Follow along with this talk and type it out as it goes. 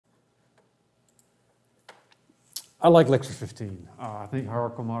I like lecture 15. I think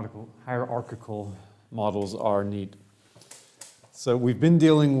hierarchical models are neat. So we've been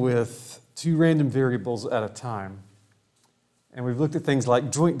dealing with two random variables at a time. And we've looked at things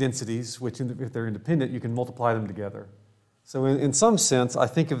like joint densities, which if they're independent, you can multiply them together. So in some sense, I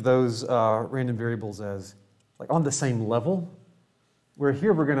think of those random variables as like on the same level, where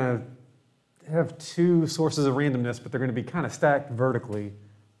here we're going to have two sources of randomness, but they're going to be kind of stacked vertically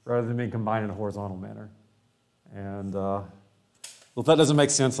rather than being combined in a horizontal manner. And well, if that doesn't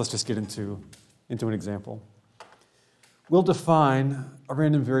make sense, let's just get into an example. We'll define a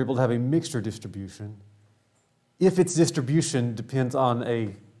random variable to have a mixture distribution if its distribution depends on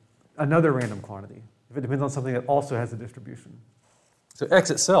another random quantity, if it depends on something that also has a distribution. So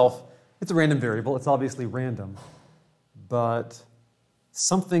x itself, it's a random variable. It's obviously random, but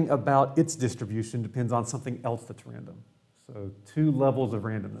something about its distribution depends on something else that's random. So two levels of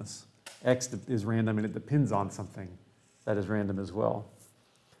randomness. X is random, and it depends on something that is random as well.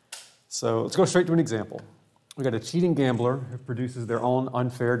 So let's go straight to an example. We've got a cheating gambler who produces their own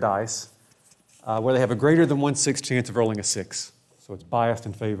unfair dice where they have a greater than 1/6 chance of rolling a 6. So it's biased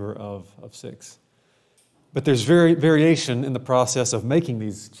in favor of 6. But there's variation in the process of making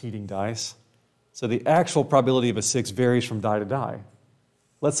these cheating dice. So the actual probability of a 6 varies from die to die.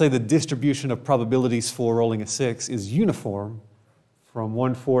 Let's say the distribution of probabilities for rolling a 6 is uniform from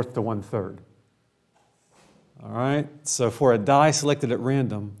 1/4 to 1/3. All right, so for a die selected at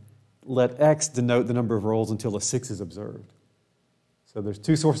random, let x denote the number of rolls until a 6 is observed. So there's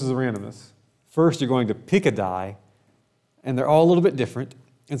two sources of randomness. First, you're going to pick a die, and they're all a little bit different,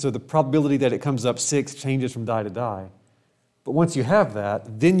 and so the probability that it comes up 6 changes from die to die. But once you have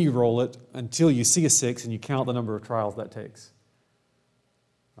that, then you roll it until you see a 6, and you count the number of trials that takes.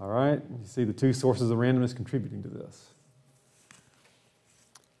 All right, you see the two sources of randomness contributing to this.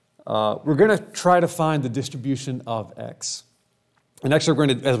 We're going to try to find the distribution of x. And actually, we're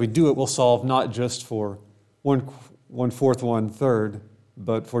going to, as we do it, we'll solve not just for 1/4, 1/3,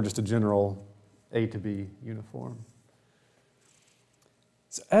 but for just a general A to B uniform.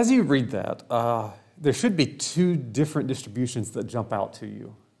 So as you read that, there should be two different distributions that jump out to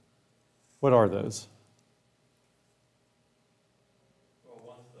you. What are those? Well,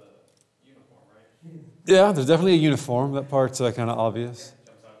 one's the uniform, right? Yeah, there's definitely a uniform. That part's kind of obvious.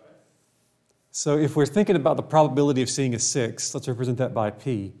 So if we're thinking about the probability of seeing a 6, let's represent that by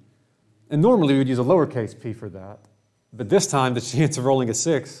p. And normally we'd use a lowercase p for that. But this time, the chance of rolling a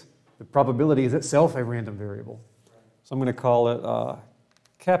 6, the probability is itself a random variable. So I'm going to call it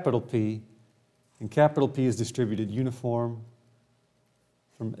capital P. And capital P is distributed uniform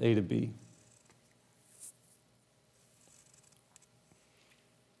from A to B.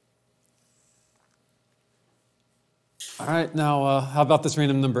 All right, now how about this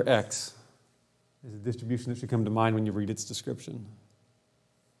random number x? Is a distribution that should come to mind when you read its description.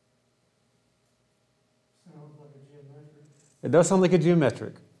 Sounds like a geometric. It does sound like a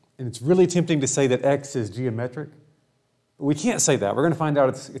geometric, and it's really tempting to say that x is geometric, but we can't say that. We're going to find out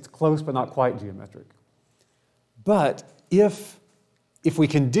it's close but not quite geometric. But if we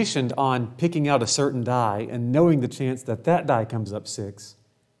conditioned on picking out a certain die and knowing the chance that that die comes up 6,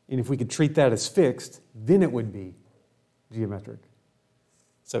 and if we could treat that as fixed, then it would be geometric.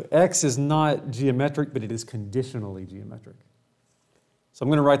 So x is not geometric, but it is conditionally geometric. So I'm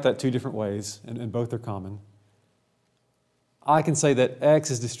going to write that two different ways, and both are common. I can say that x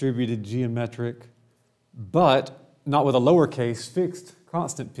is distributed geometric, but not with a lowercase fixed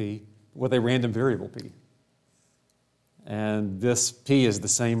constant p, but with a random variable p. And this p is the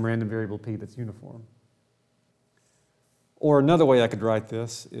same random variable p that's uniform. Or another way I could write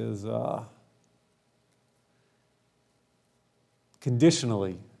this is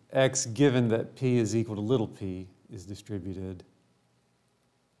conditionally, x given that p is equal to little p is distributed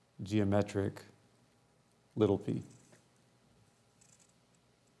geometric little p.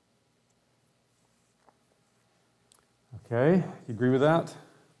 Okay, you agree with that?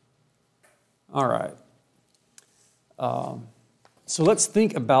 All right. So let's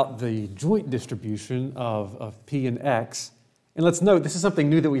think about the joint distribution of p and x. And let's note, this is something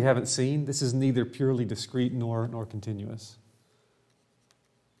new that we haven't seen. This is neither purely discrete nor continuous.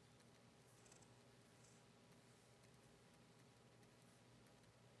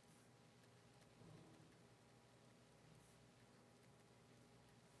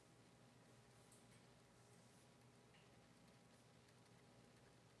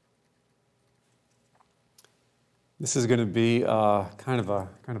 This is going to be kind of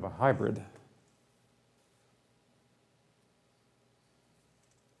a hybrid.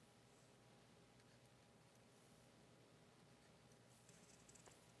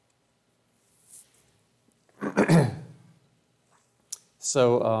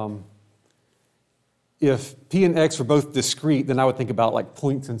 So if P and X were both discrete, then I would think about like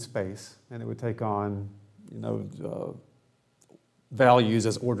points in space, and it would take on, values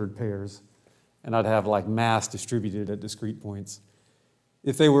as ordered pairs, and I'd have like mass distributed at discrete points.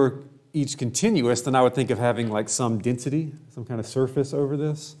 If they were each continuous, then I would think of having like some density, some kind of surface over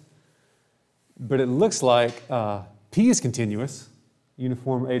this. But it looks like P is continuous,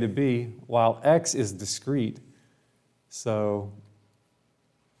 uniform A to B, while X is discrete. So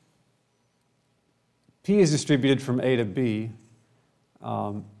P is distributed from A to B.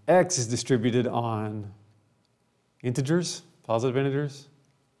 X is distributed on integers, positive integers.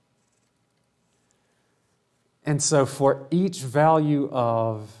 And so for each value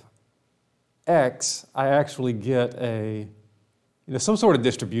of X, I actually get some sort of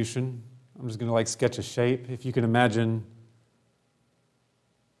distribution. I'm just going to like sketch a shape. If you can imagine,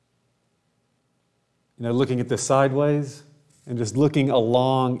 looking at this sideways and just looking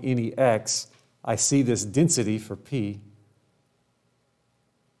along any X, I see this density for P,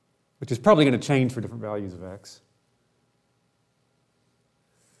 which is probably going to change for different values of X.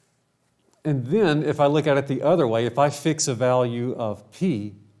 And then if I look at it the other way, if I fix a value of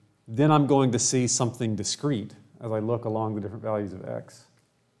P, then I'm going to see something discrete as I look along the different values of X.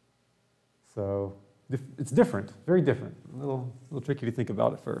 So it's different, very different. A little tricky to think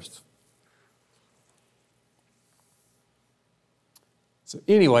about at first. So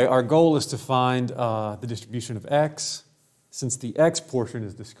anyway, our goal is to find the distribution of X. Since the X portion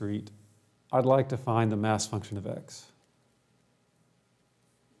is discrete, I'd like to find the mass function of X.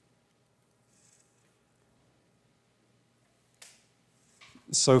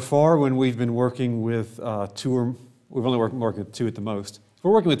 So far, when we've been working with we've only worked with two at the most. If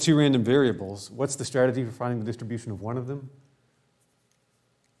we're working with two random variables, what's the strategy for finding the distribution of one of them?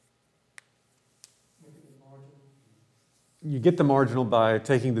 You get the marginal by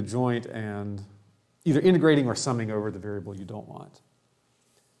taking the joint and either integrating or summing over the variable you don't want.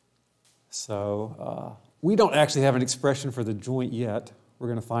 So we don't actually have an expression for the joint yet. We're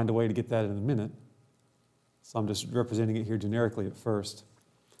going to find a way to get that in a minute. So I'm just representing it here generically at first.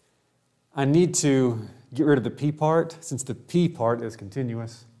 I need to get rid of the P part. Since the P part is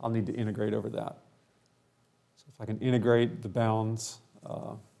continuous, I'll need to integrate over that. So if I can integrate the bounds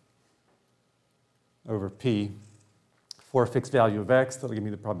over P for a fixed value of X, that'll give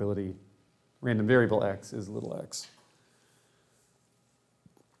me the probability random variable X is little x.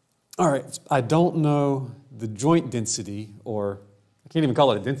 All right, I don't know the joint density, or I can't even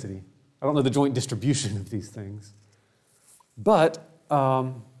call it a density. I don't know the joint distribution of these things. But,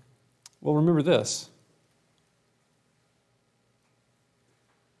 well, remember this.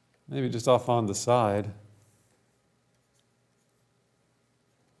 Maybe just off on the side.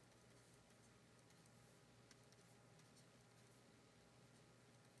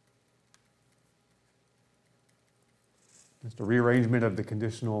 Just a rearrangement of the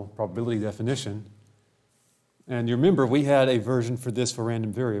conditional probability definition. And you remember we had a version for this for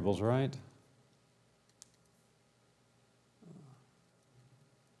random variables, right?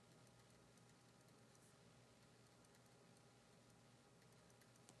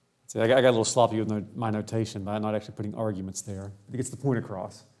 See, I got a little sloppy with my notation by not actually putting arguments there. It gets the point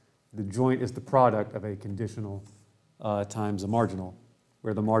across. The joint is the product of a conditional times a marginal,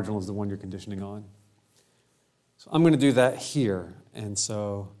 where the marginal is the one you're conditioning on. So I'm going to do that here. And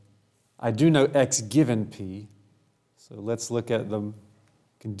so I do know x given p. So let's look at the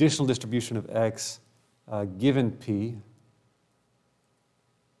conditional distribution of x given p.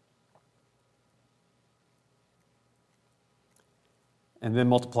 And then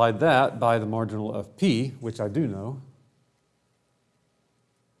multiply that by the marginal of p, which I do know.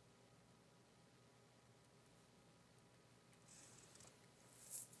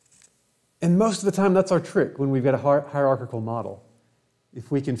 And most of the time, that's our trick when we've got a hierarchical model.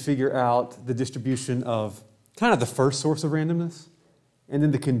 If we can figure out the distribution of kind of the first source of randomness, and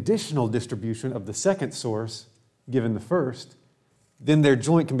then the conditional distribution of the second source given the first, then their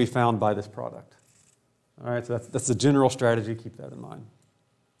joint can be found by this product. All right, so that's the general strategy. Keep that in mind.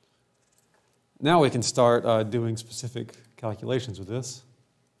 Now we can start doing specific calculations with this.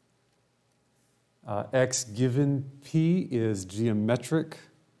 X given p is geometric.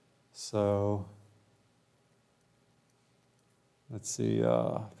 So let's see,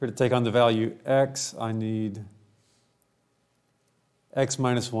 for to take on the value x, I need x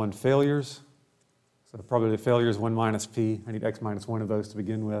minus 1 failures. So the probability of failure is 1 minus p. I need x minus 1 of those to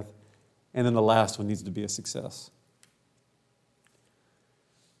begin with. And then the last one needs to be a success.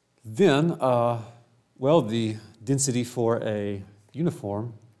 Then, well, the density for a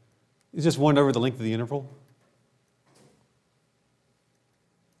uniform is just 1 over the length of the interval.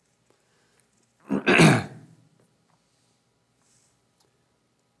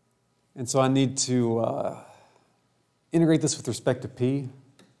 And so I need to integrate this with respect to p.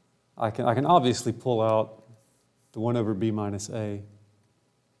 I can obviously pull out the 1 over b minus a.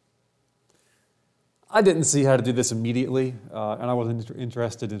 I didn't see how to do this immediately, and I wasn't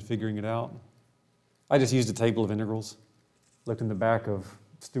interested in figuring it out. I just used a table of integrals, looked in the back of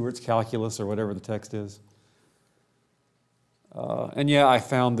Stewart's calculus or whatever the text is. And yeah, I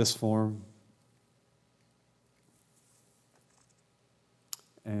found this form.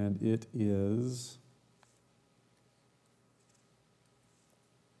 And it is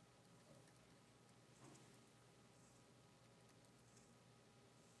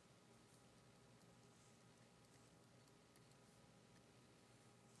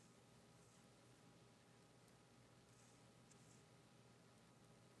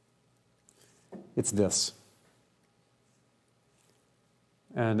this.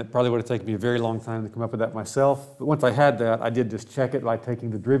 And it probably would have taken me a very long time to come up with that myself. But once I had that, I did just check it by taking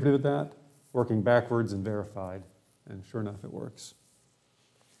the derivative of that, working backwards, and verified. And sure enough, it works.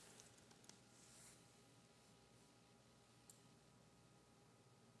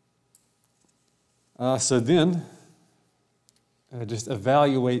 So then, just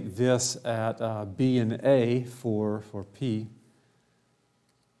evaluate this at B and A for P.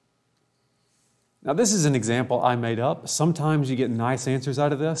 Now, this is an example I made up. Sometimes you get nice answers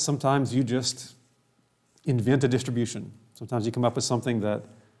out of this. Sometimes you just invent a distribution. Sometimes you come up with something that,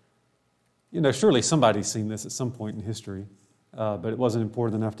 surely somebody's seen this at some point in history, but it wasn't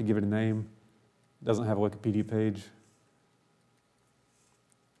important enough to give it a name. It doesn't have a Wikipedia page.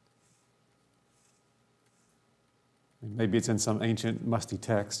 Maybe it's in some ancient, musty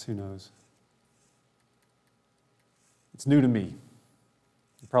text. Who knows? It's new to me.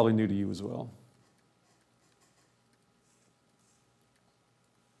 It's probably new to you as well.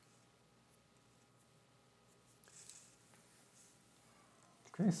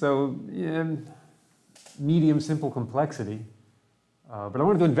 Okay, so medium simple complexity, but I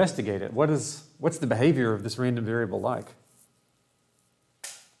wanted to investigate it. What's the behavior of this random variable like?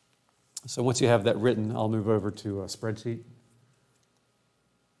 So once you have that written, I'll move over to a spreadsheet.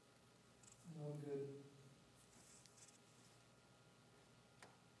 All good.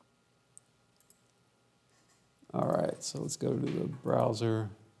 All right, so let's go to the browser.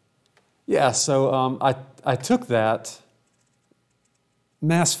 Yeah, so I took that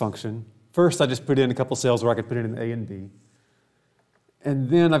mass function. First, I just put in a couple cells where I could put it in A and B. And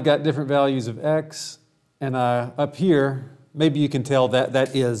then I've got different values of x, and up here, maybe you can tell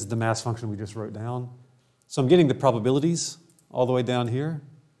that is the mass function we just wrote down. So I'm getting the probabilities all the way down here.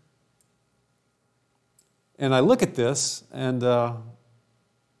 And I look at this, and that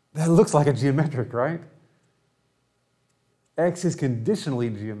looks like a geometric, right? X is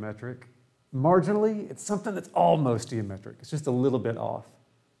conditionally geometric. Marginally, it's something that's almost geometric. It's just a little bit off.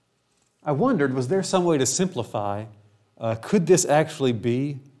 I wondered, was there some way to simplify? Could this actually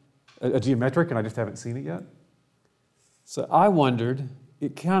be a geometric, and I just haven't seen it yet? So I wondered,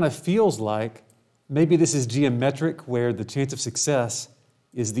 it kind of feels like maybe this is geometric where the chance of success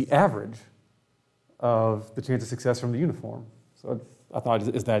is the average of the chance of success from the uniform. So I thought,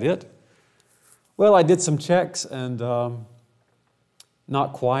 is that it? Well, I did some checks, and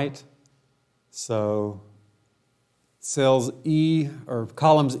not quite. So cells E, or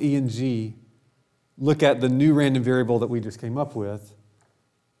columns E and G, look at the new random variable that we just came up with.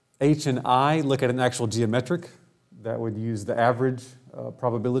 H and I look at an actual geometric that would use the average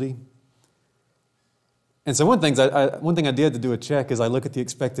probability. And so one thing I did to do a check is I look at the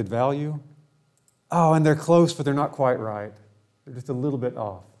expected value. Oh, and they're close, but they're not quite right. They're just a little bit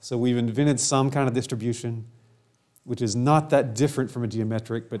off. So we've invented some kind of distribution which is not that different from a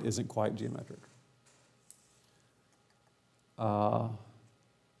geometric, but isn't quite geometric.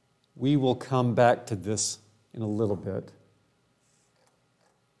 We will come back to this in a little bit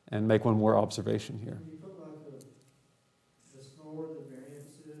and make one more observation here. When you put like the smaller the variance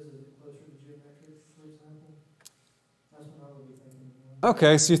is it closer to geometric, for example? That's what I would be thinking.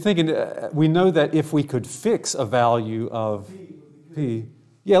 Okay, so you're thinking, we know that if we could fix a value of P,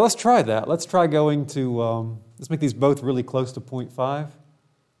 yeah, let's try that. Let's try going to, let's make these both really close to 0.5.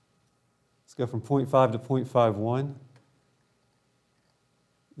 Let's go from 0.5 to 0.51.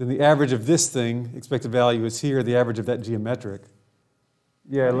 Then the average of this thing, expected value is here, the average of that geometric.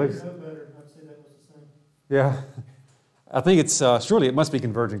 Yeah, it looks... better. I'd say that was the same. Yeah. I think it's, surely it must be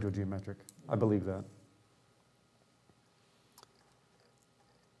converging to a geometric. I believe that.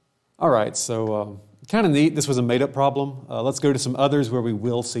 All right, so kind of neat. This was a made-up problem. Let's go to some others where we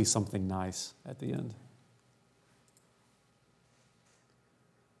will see something nice at the end.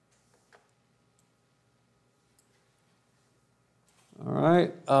 All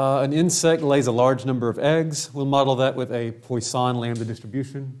right, an insect lays a large number of eggs. We'll model that with a Poisson lambda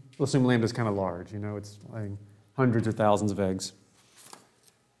distribution. We'll assume lambda is kind of large, it's laying hundreds or thousands of eggs.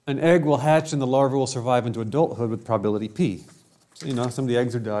 An egg will hatch and the larva will survive into adulthood with probability P. So, some of the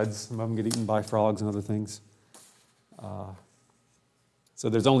eggs are duds. Some of them get eaten by frogs and other things. So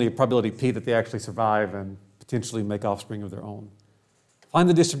there's only a probability P that they actually survive and potentially make offspring of their own. Find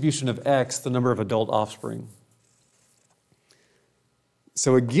the distribution of X, the number of adult offspring.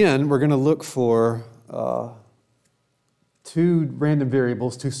 So again, we're going to look for two random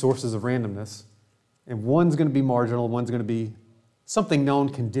variables, two sources of randomness, and one's going to be marginal, one's going to be something known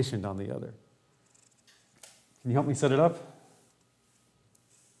conditioned on the other. Can you help me set it up?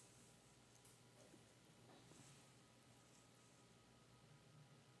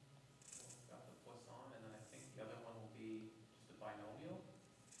 Got the Poisson, and then I think the other one will be just a binomial.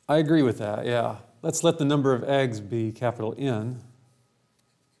 I agree with that, yeah. Let's let the number of eggs be capital N.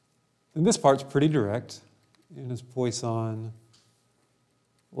 And this part's pretty direct. N is Poisson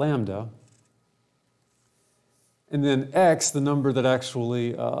lambda. And then X, the number that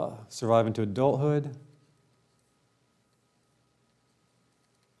actually survive into adulthood.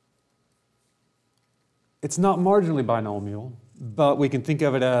 It's not marginally binomial, but we can think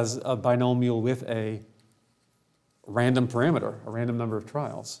of it as a binomial with a random parameter, a random number of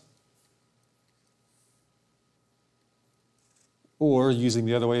trials. Or, using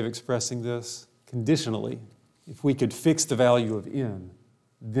the other way of expressing this, conditionally, if we could fix the value of N,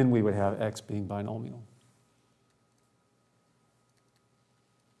 then we would have X being binomial.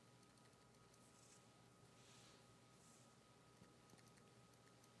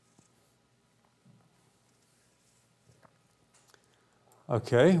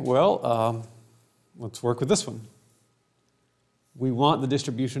 Okay, well, let's work with this one. We want the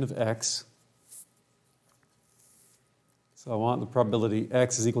distribution of X. So I want the probability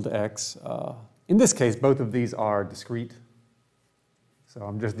X is equal to X. In this case, both of these are discrete. So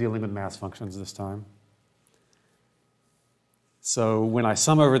I'm just dealing with mass functions this time. So when I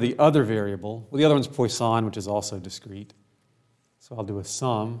sum over the other variable, well, the other one's Poisson, which is also discrete. So I'll do a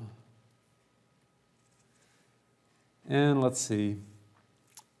sum. And let's see.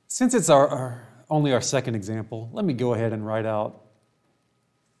 Since it's only our second example, let me go ahead and write out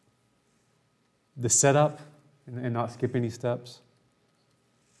the setup and not skip any steps.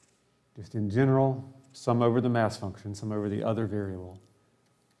 Just in general, sum over the mass function, sum over the other variable.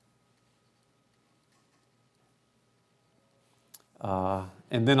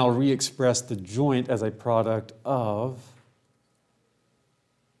 And then I'll re-express the joint as a product of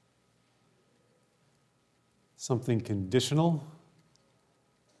something conditional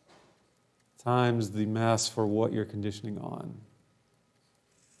times the mass for what you're conditioning on.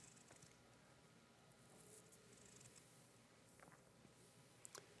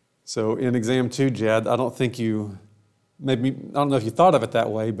 So in exam 2, Jad, I don't know if you thought of it that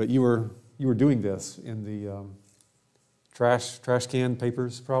way, but you were doing this in the trash can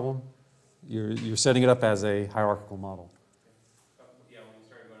papers problem. You're setting it up as a hierarchical model. Yeah, when we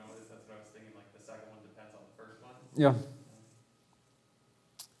started going over this, that's what I was thinking, like the second one depends on the first one. Yeah.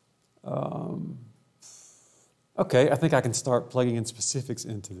 Okay, I think I can start plugging in specifics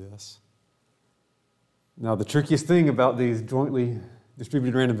into this. Now, the trickiest thing about these jointly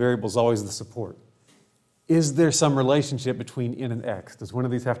distributed random variables is always the support. Is there some relationship between N and X? Does one of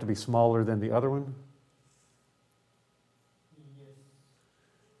these have to be smaller than the other one? Yes.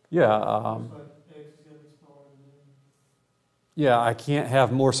 Yeah. But X is going to be smaller than N. Yeah, I can't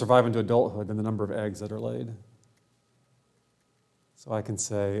have more survive into adulthood than the number of eggs that are laid. So I can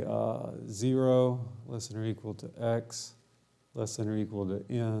say 0 less than or equal to X less than or equal to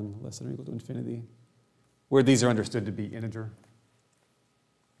N less than or equal to infinity, where these are understood to be integer,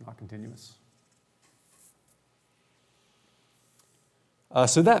 not continuous.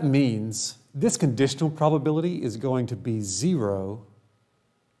 So that means this conditional probability is going to be 0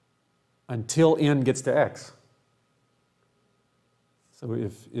 until N gets to X. So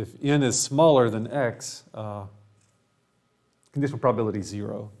if N is smaller than X, conditional probability is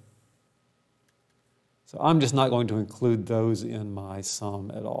 0. So I'm just not going to include those in my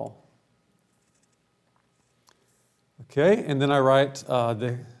sum at all. Okay, and then I write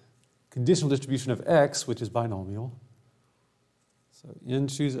the conditional distribution of X, which is binomial. So N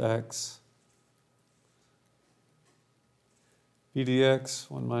choose X, P to the X,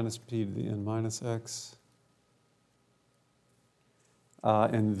 1 minus P to the N minus X.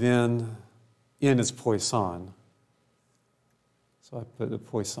 And then N is Poisson. So I put the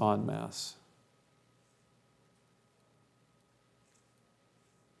Poisson mass.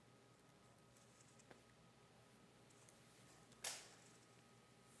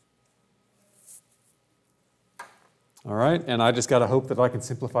 All right, and I just got to hope that I can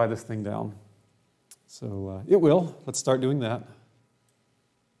simplify this thing down. So it will. Let's start doing that.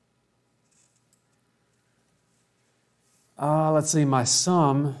 Let's see, my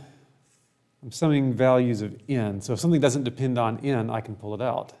sum, I'm summing values of n. So if something doesn't depend on n, I can pull it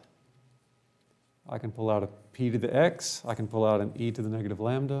out. I can pull out a p to the x. I can pull out an e to the negative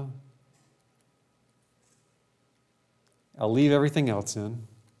lambda. I'll leave everything else in.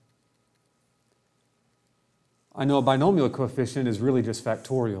 I know a binomial coefficient is really just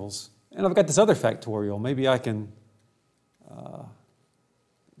factorials. And I've got this other factorial. Maybe I can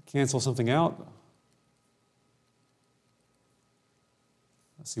cancel something out.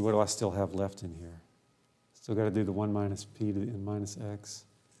 Let's see, what do I still have left in here? Still got to do the 1 minus p to the n minus x.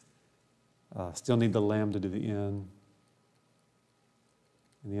 Still need the lambda to the n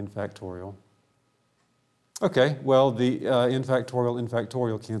and the n factorial. Okay, well, the n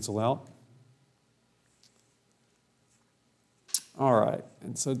factorial cancel out. All right,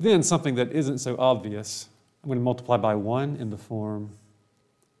 and so then something that isn't so obvious, I'm going to multiply by 1 in the form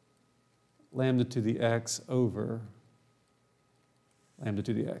lambda to the x over lambda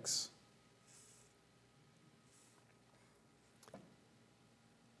to the x.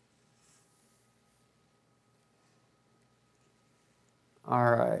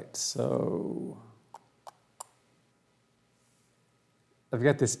 All right, so I've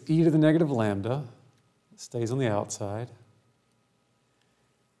got this e to the negative lambda. It stays on the outside.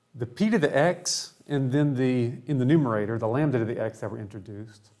 The p to the x, and then in the numerator, the lambda to the x that were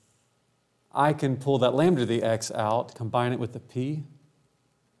introduced. I can pull that lambda to the x out, combine it with the p,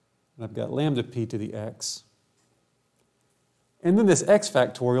 and I've got lambda p to the x. And then this x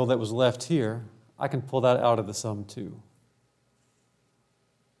factorial that was left here, I can pull that out of the sum too.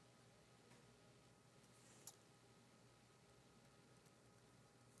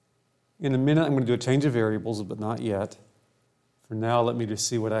 In a minute, I'm going to do a change of variables, but not yet. For now, let me just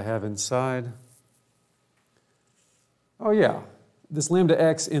see what I have inside. Oh yeah, this lambda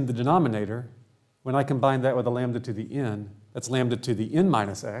x in the denominator, when I combine that with a lambda to the n, that's lambda to the n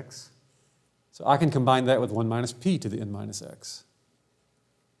minus x. So I can combine that with 1 minus p to the n minus x.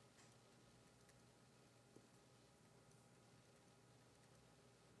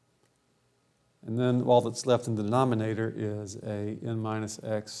 And then all that's left in the denominator is a n minus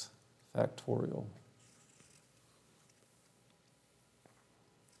x factorial.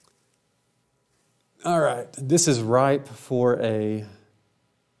 All right, this is ripe for a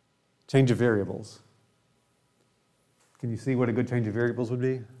change of variables. Can you see what a good change of variables would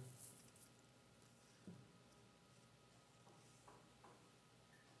be? I'm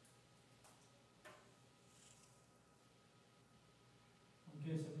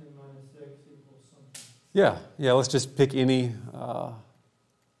guessing n minus x equals something. Yeah, let's just pick any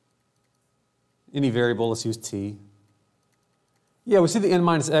variable. Let's use t. Yeah, we see the n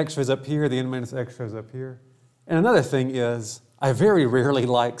minus x shows up here, the n minus x shows up here. And another thing is, I very rarely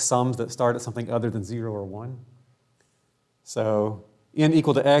like sums that start at something other than 0 or 1. So n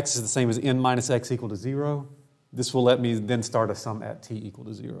equal to x is the same as n minus x equal to 0. This will let me then start a sum at t equal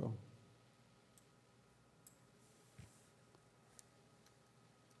to 0.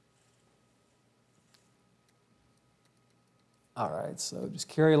 All right, so just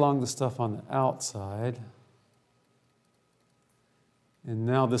carry along the stuff on the outside. And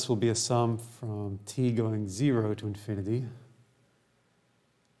now this will be a sum from t going 0 to infinity.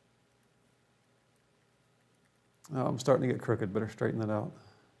 Oh, I'm starting to get crooked. Better straighten that out.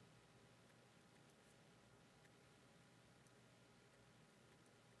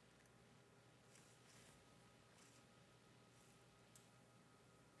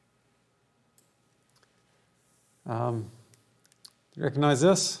 Do you recognize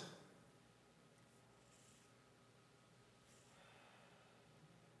this?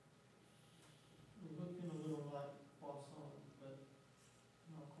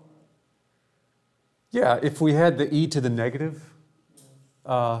 Yeah, if we had the e to the negative,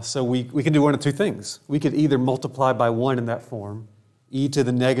 so we can do one of two things. We could either multiply by 1 in that form, e to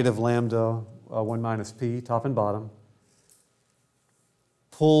the negative lambda 1 minus p, top and bottom,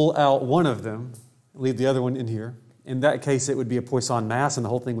 pull out one of them, leave the other one in here. In that case, it would be a Poisson mass, and the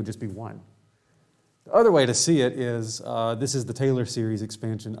whole thing would just be 1. The other way to see it is, this is the Taylor series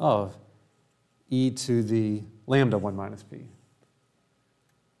expansion of e to the lambda 1 minus p.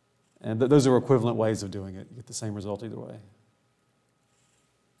 And those are equivalent ways of doing it. You get the same result either way.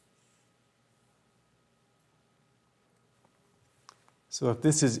 So if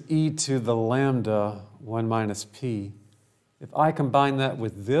this is e to the lambda 1 minus p, if I combine that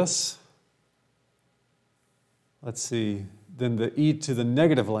with this, let's see, then the e to the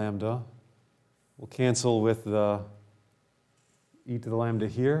negative lambda will cancel with the e to the lambda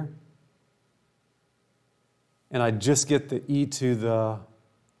here. And I just get the e to the,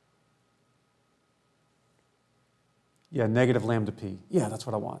 negative lambda p. Yeah, that's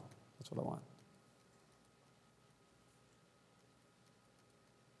what I want. That's what I want.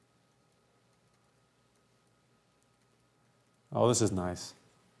 Oh, this is nice.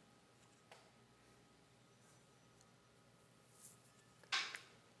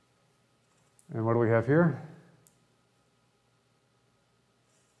 And what do we have here?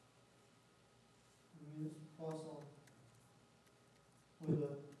 Use Poisson with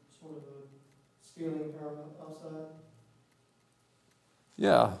a sort of a scaling term outside.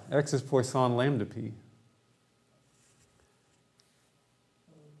 Yeah, x is Poisson lambda p.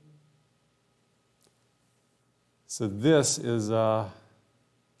 So this is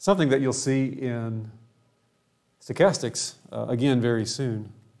something that you'll see in stochastics, again, very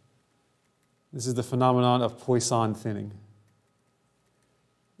soon. This is the phenomenon of Poisson thinning.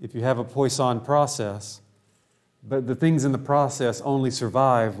 If you have a Poisson process, but the things in the process only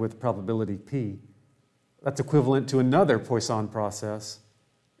survive with probability p, that's equivalent to another Poisson process.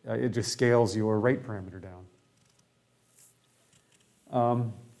 It just scales your rate parameter down.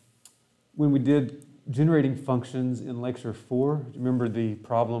 When we did generating functions in lecture 4, do you remember the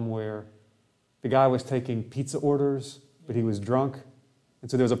problem where the guy was taking pizza orders, but he was drunk? And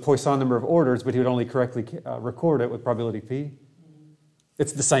so there was a Poisson number of orders, but he would only correctly record it with probability p.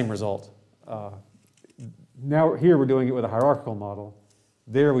 It's the same result. Now here we're doing it with a hierarchical model.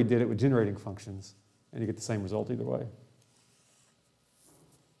 There we did it with generating functions, and you get the same result either way.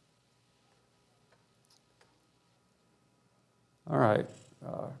 All right,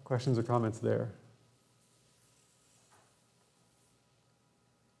 questions or comments there?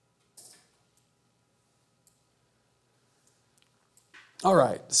 All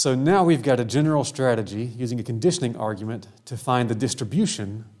right, so now we've got a general strategy using a conditioning argument to find the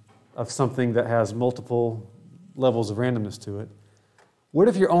distribution of something that has multiple levels of randomness to it. What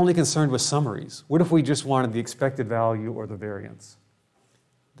if you're only concerned with summaries? What if we just wanted the expected value or the variance?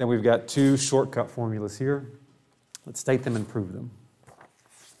 Then we've got two shortcut formulas here. Let's state them and prove them.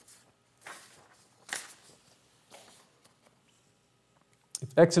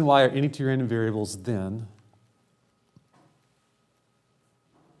 If x and y are any two random variables, then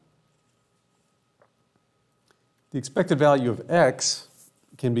the expected value of x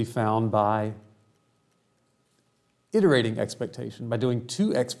can be found by iterating expectation, by doing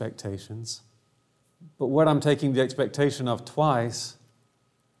two expectations. But what I'm taking the expectation of twice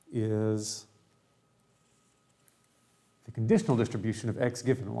is the conditional distribution of x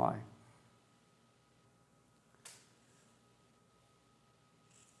given y.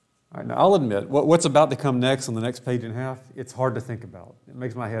 All right, now I'll admit, what's about to come next on the next page and a half, it's hard to think about. It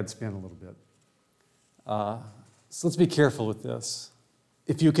makes my head spin a little bit. So let's be careful with this.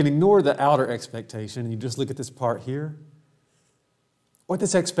 If you can ignore the outer expectation and you just look at this part here, what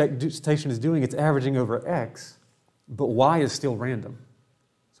this expectation is doing, it's averaging over x, but y is still random.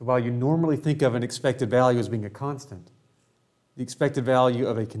 So while you normally think of an expected value as being a constant, the expected value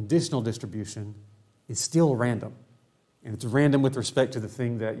of a conditional distribution is still random. And it's random with respect to the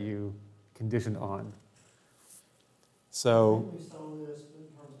thing that you conditioned on. So, We saw this in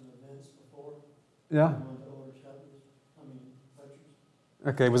terms of events before. yeah. One of the older chapters, lectures.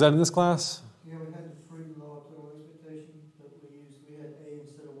 Okay, was that in this class? Yeah, we had the prove law of total expectation that we had A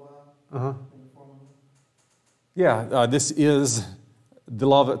instead of Y Uh-huh. in the formula. Yeah, this is the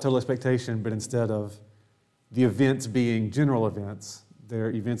law of total expectation, but instead of the events being general events, they're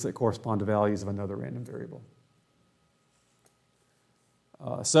events that correspond to values of another random variable.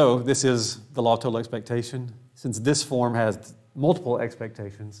 So this is the law of total expectation. Since this form has multiple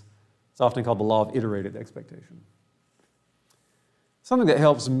expectations, it's often called the law of iterated expectation. Something that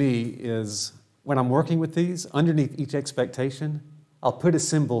helps me is when I'm working with these, underneath each expectation, I'll put a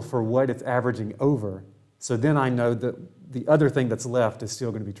symbol for what it's averaging over, so then I know that the other thing that's left is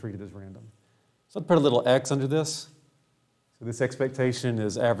still going to be treated as random. So I'll put a little x under this. So this expectation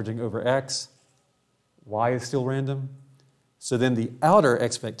is averaging over x. Y is still random. So then the outer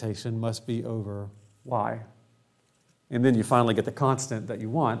expectation must be over y. And then you finally get the constant that you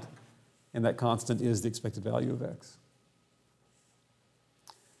want, and that constant is the expected value of x.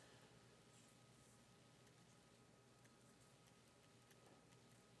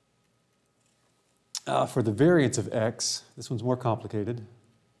 For the variance of x, this one's more complicated,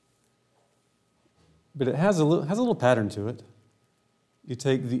 but it has a little pattern to it. You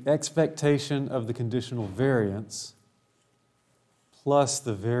take the expectation of the conditional variance plus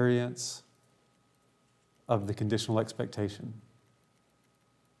the variance of the conditional expectation.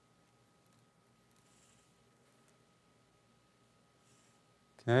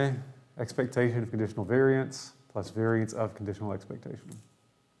 Okay, expectation of conditional variance plus variance of conditional expectation.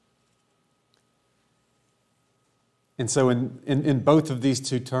 And so in both of these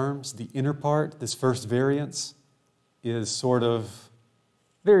two terms, the inner part, this first variance, is sort of,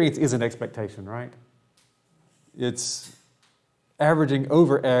 variance is an expectation, right? It's averaging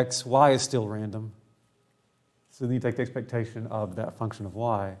over x, y is still random. So then you take the expectation of that function of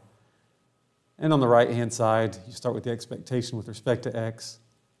y. And on the right-hand side, you start with the expectation with respect to x,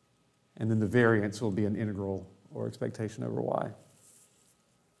 and then the variance will be an integral or expectation over y.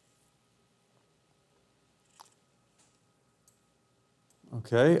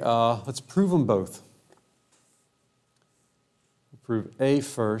 Okay, let's prove them both. We'll prove A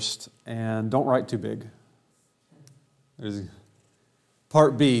first, and don't write too big.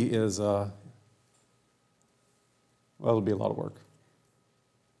 Part B is, well, it'll be a lot of work.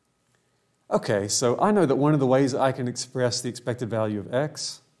 Okay, so I know that one of the ways I can express the expected value of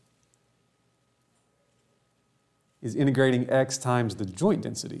x is integrating x times the joint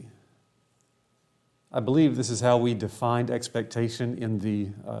density. I believe this is how we defined expectation in the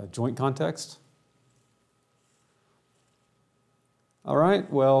joint context. All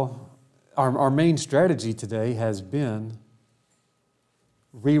right, well, our main strategy today has been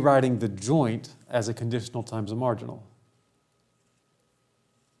rewriting the joint as a conditional times a marginal.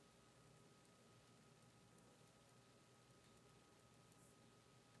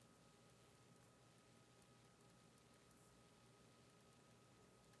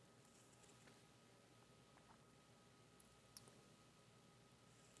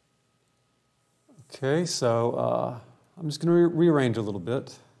 Okay, so I'm just going to rearrange a little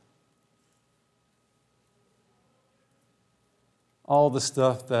bit. All the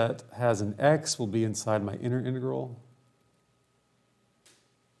stuff that has an x will be inside my inner integral.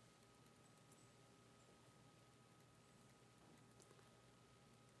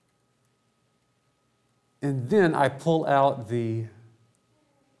 And then I pull out the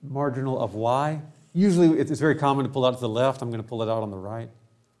marginal of y. Usually it's very common to pull out to the left. I'm going to pull it out on the right.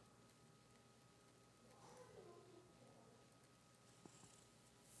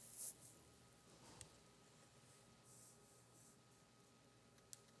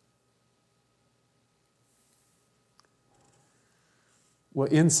 Well,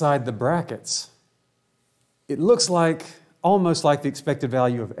 inside the brackets, it looks like, almost like the expected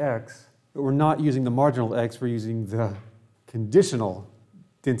value of x, but we're not using the marginal x, we're using the conditional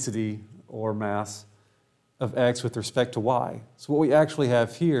density or mass of x with respect to y. So what we actually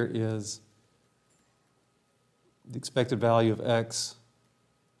have here is the expected value of x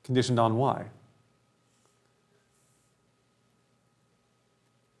conditioned on y.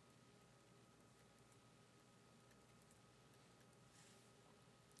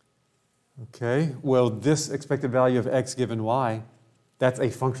 Okay, well, this expected value of x given y, that's a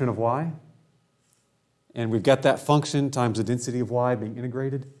function of y. And we've got that function times the density of y being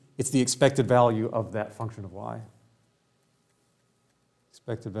integrated. It's the expected value of that function of y.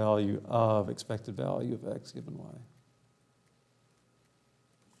 Expected value of x given y.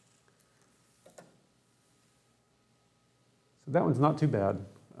 So that one's not too bad.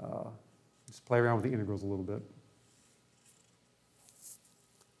 Just play around with the integrals a little bit.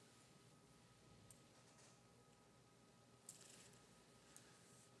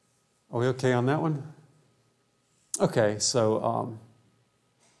 Are we okay on that one? Okay, so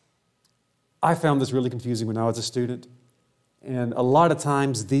I found this really confusing when I was a student. And a lot of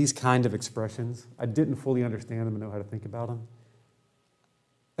times these kind of expressions, I didn't fully understand them and know how to think about them.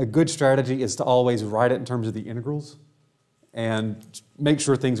 A good strategy is to always write it in terms of the integrals and make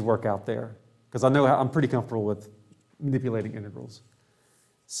sure things work out there. Because I know I'm pretty comfortable with manipulating integrals.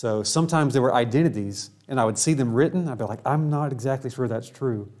 So sometimes there were identities and I would see them written. I'd be like, I'm not exactly sure that's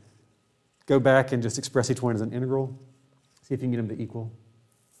true. Go back and just express each one as an integral. See if you can get them to equal.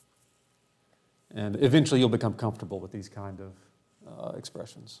 And eventually you'll become comfortable with these kind of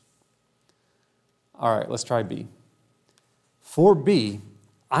expressions. All right, let's try B. For B,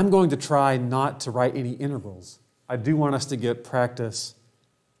 I'm going to try not to write any integrals. I do want us to get practice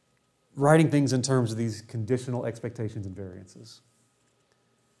writing things in terms of these conditional expectations and variances.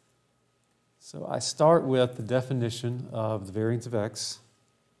 So I start with the definition of the variance of x.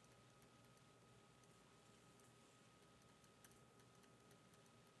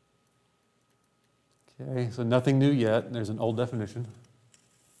 Okay, so nothing new yet. There's an old definition.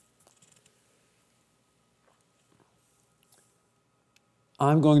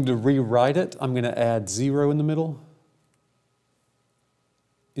 I'm going to rewrite it. I'm going to add 0 in the middle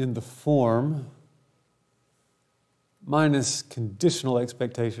in the form minus conditional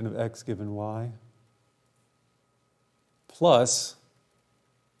expectation of x given y plus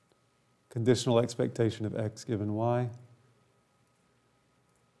conditional expectation of x given y.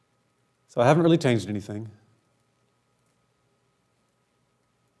 So I haven't really changed anything.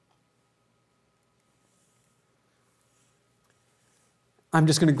 I'm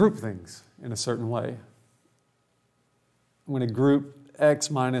just going to group things in a certain way. I'm going to group x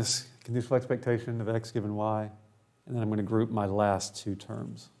minus conditional expectation of x given y, and then I'm going to group my last two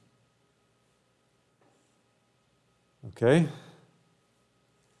terms. Okay?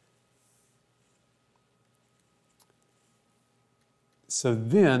 So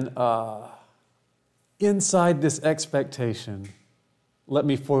then, inside this expectation, let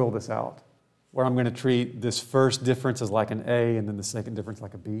me FOIL this out, where I'm going to treat this first difference as like an a and then the second difference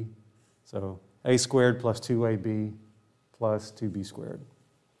like a b. So a squared plus 2ab plus 2b squared.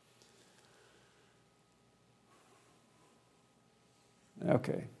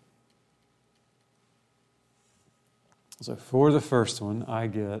 Okay. So for the first one, I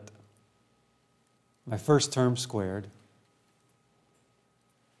get my first term squared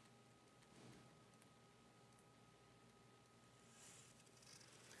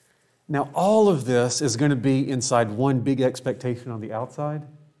Now, all of this is going to be inside one big expectation on the outside,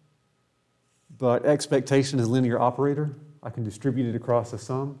 but expectation is a linear operator. I can distribute it across a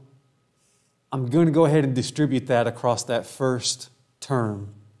sum. I'm going to go ahead and distribute that across that first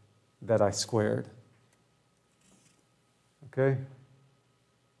term that I squared. Okay?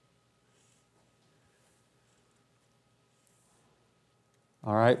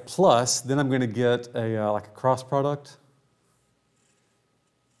 All right, plus, then I'm going to get like a cross product.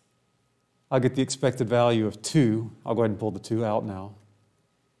 I'll get the expected value of 2. I'll go ahead and pull the 2 out now.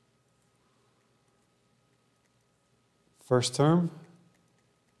 First term.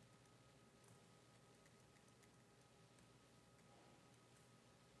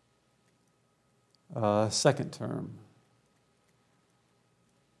 Second term.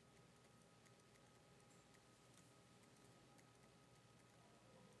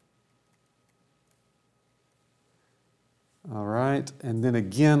 All right, and then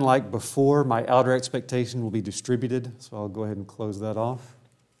again, like before, my outer expectation will be distributed, so I'll go ahead and close that off.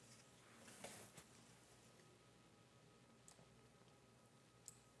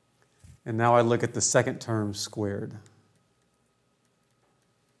 And now I look at the second term squared.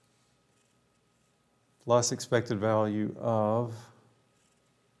 Plus expected value of,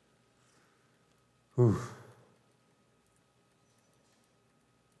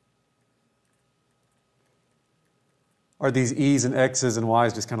 Are these E's and X's and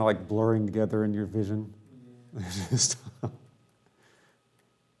Y's just kind of like blurring together in your vision? Yeah.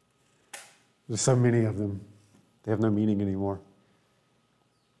 There's so many of them. They have no meaning anymore.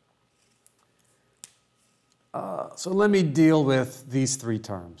 So let me deal with these three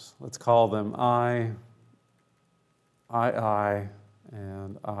terms. Let's call them I,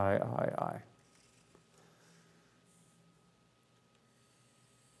 and I.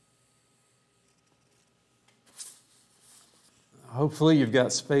 Hopefully you've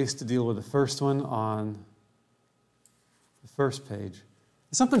got space to deal with the first one on the first page.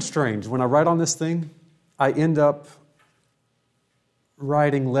 It's something strange. When I write on this thing, I end up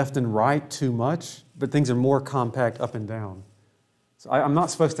writing left and right too much, but things are more compact up and down. So I'm not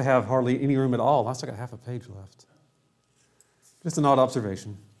supposed to have hardly any room at all. I still got half a page left. Just an odd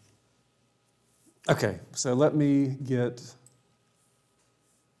observation. Okay, so let me get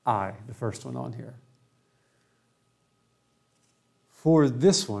I, the first one on here. For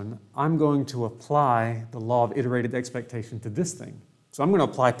this one, I'm going to apply the law of iterated expectation to this thing. So I'm going to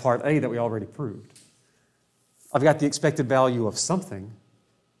apply part A that we already proved. I've got the expected value of something.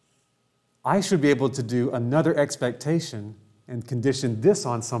 I should be able to do another expectation and condition this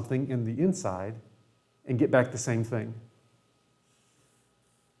on something in the inside and get back the same thing.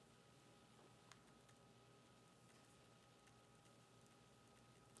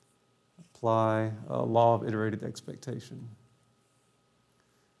 Apply a law of iterated expectation.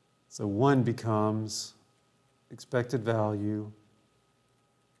 So 1 becomes expected value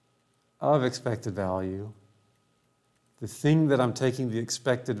of expected value. The thing that I'm taking the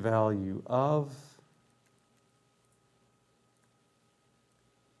expected value of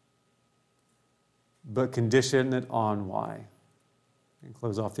but condition it on y and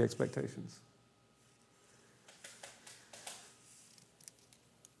close off the expectations.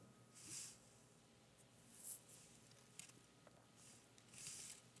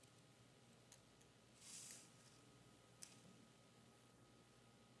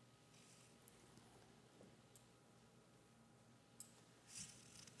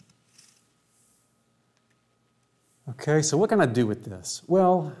 Okay, so what can I do with this?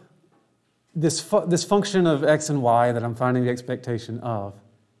 Well, this function of x and y that I'm finding the expectation of,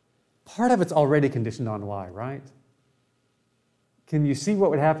 part of it's already conditioned on y, right? Can you see what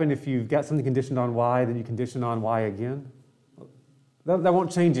would happen if you've got something conditioned on y, then you condition on y again? That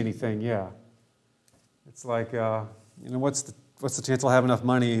won't change anything, yeah. It's like, what's the chance I'll have enough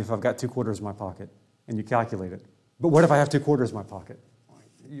money if I've got 2 quarters in my pocket? And you calculate it. But what if I have 2 quarters in my pocket?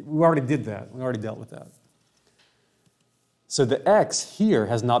 We already did that. We already dealt with that. So the x here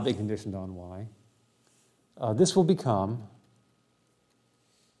has not been conditioned on y. This will become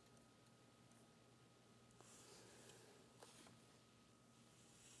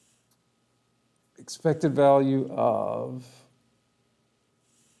expected value of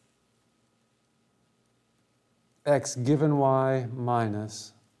x given y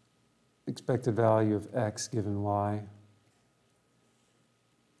minus expected value of x given y.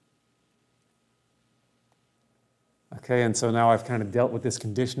 Okay, and so now I've kind of dealt with this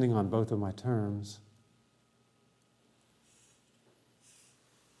conditioning on both of my terms.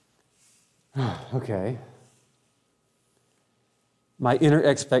 Okay. My inner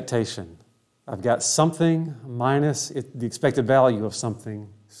expectation. I've got something minus the expected value of something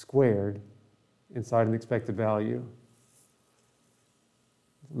squared inside an expected value.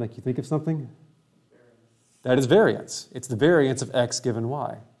 Does it make you think of something? That is variance. It's the variance of x given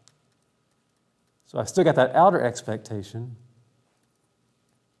y. So I've still got that outer expectation.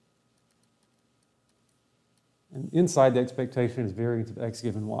 And inside the expectation is variance of x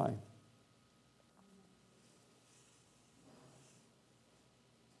given y.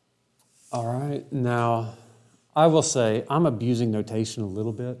 All right, now I will say I'm abusing notation a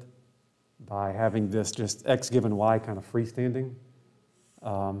little bit by having this just x given y kind of freestanding.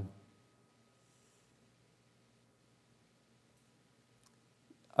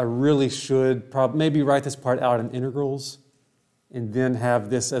 I really should maybe write this part out in integrals and then have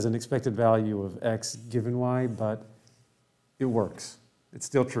this as an expected value of x given y, but it works. It's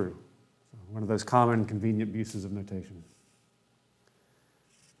still true. One of those common convenient abuses of notation.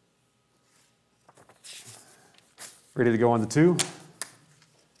 Ready to go on to 2?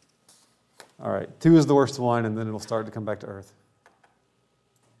 All right, 2 is the worst one, and then it'll start to come back to earth.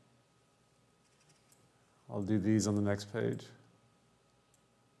 I'll do these on the next page.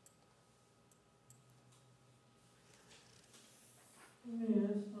 Yeah,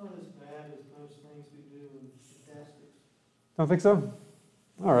 it's not as bad as most things we do in statistics. Don't think so?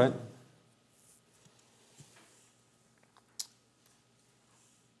 All right.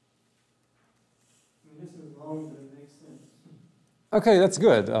 This is long, but it makes sense. Okay, that's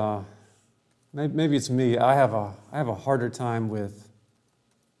good. Maybe it's me. I have a harder time with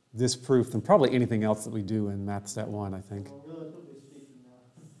this proof than probably anything else that we do in Math Stat 1, I think. Well, relatively speaking now.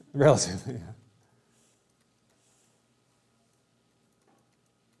 Relatively, yeah.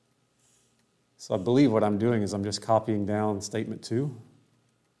 So I believe what I'm doing is I'm just copying down statement 2,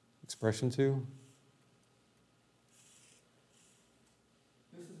 expression 2.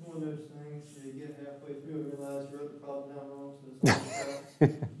 This is one of those things where you get halfway through and realize you wrote the problem down wrong, so it's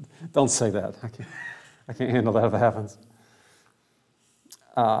not Don't say that. I can't handle that if it happens.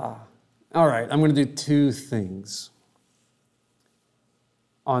 All right, I'm going to do 2 things.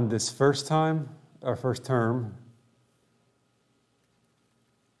 On this first term,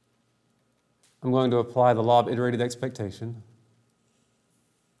 I'm going to apply the law of iterated expectation.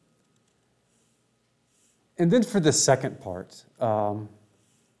 And then for the second part, can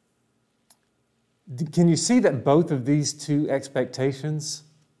you see that both of these 2 expectations,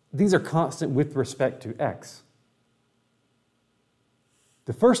 these are constant with respect to x?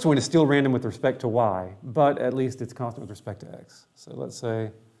 The first one is still random with respect to y, but at least it's constant with respect to x. So let's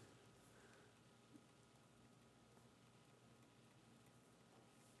say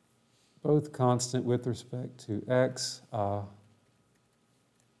both constant with respect to x. Call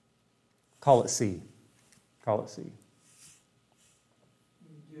it C. Call it C.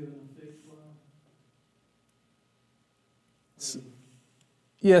 given a fixed law.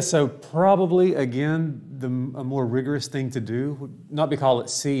 Yeah, so probably, again, a more rigorous thing to do would not be call it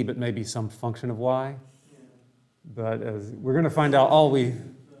C, but maybe some function of y. Yeah. But as we're going to find out, all we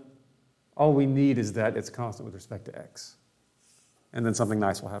need is that it's constant with respect to x. And then something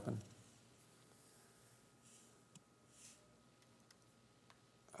nice will happen.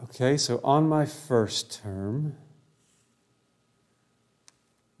 Okay, so on my first term,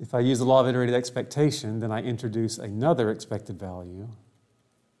 if I use the law of iterated expectation, then I introduce another expected value.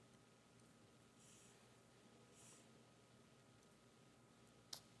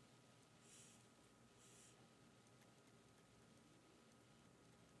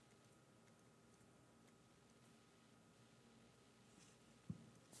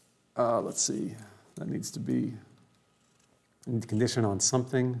 Let's see, that needs to be, I need to condition on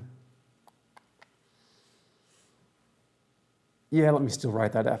something Yeah, let me still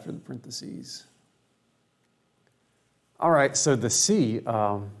write that after the parentheses. All right, so the C,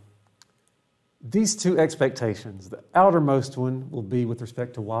 these two expectations, the outermost one will be with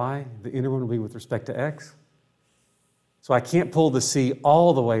respect to y, the inner one will be with respect to x. So I can't pull the C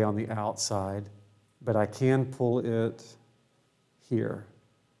all the way on the outside, but I can pull it here.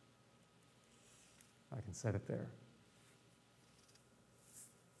 I can set it there.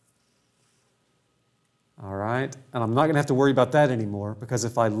 All right, and I'm not going to have to worry about that anymore, because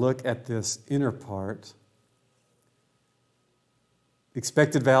if I look at this inner part, the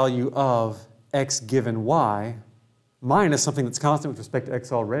expected value of x given y minus something that's constant with respect to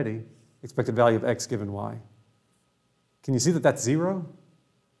x already, expected value of x given y. Can you see that that's 0?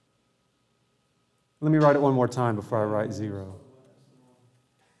 Let me write it one more time before I write 0.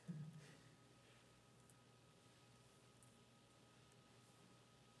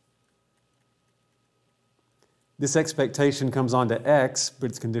 This expectation comes onto x, but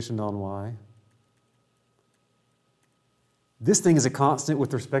it's conditioned on y. This thing is a constant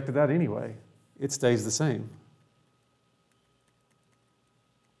with respect to that anyway. It stays the same.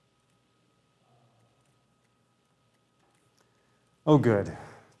 Oh, good.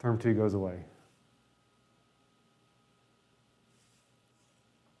 Term 2 goes away.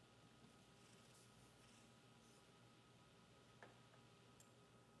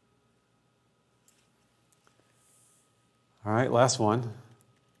 All right, last one.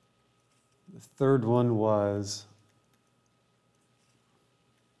 The third one was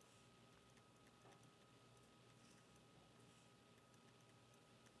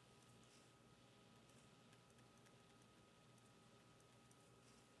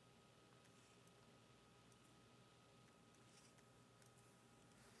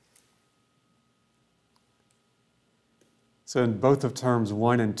so in both of terms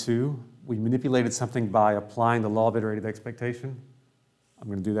 1 and 2, we manipulated something by applying the law of iterated expectation. I'm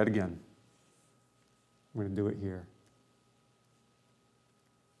going to do that again. I'm going to do it here.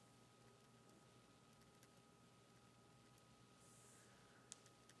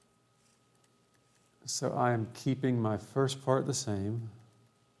 So I am keeping my first part the same.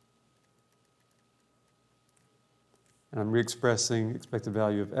 And I'm re-expressing expected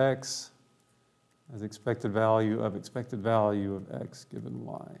value of x as expected value of x given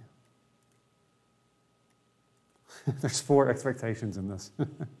y. There's 4 expectations in this.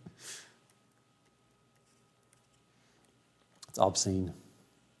 It's obscene.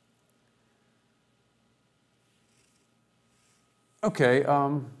 Okay,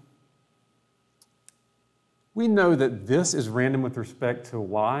 we know that this is random with respect to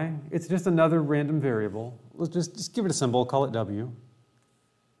y. It's just another random variable. Let's just give it a symbol, call it w.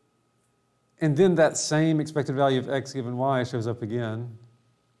 And then that same expected value of x given y shows up again.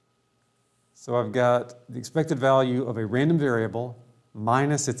 So I've got the expected value of a random variable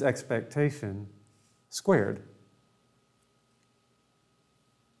minus its expectation squared.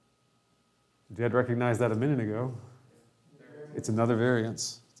 Jed recognized that a minute ago. It's another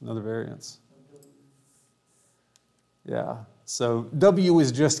variance. It's another variance. Yeah. So W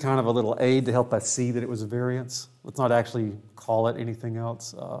is just kind of a little aid to help us see that it was a variance. Let's not actually call it anything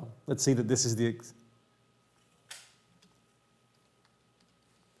else. Let's see that this is the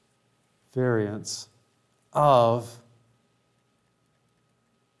variance of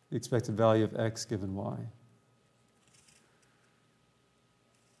the expected value of x given y.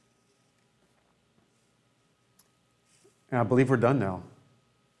 And I believe we're done now,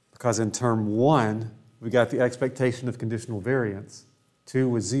 because in term 1, we got the expectation of conditional variance. 2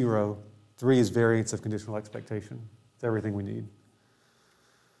 was 0. 3 is variance of conditional expectation. It's everything we need.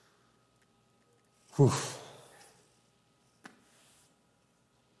 Whew.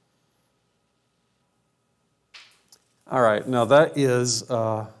 All right, now that is,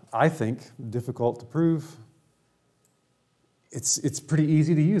 I think, difficult to prove. It's pretty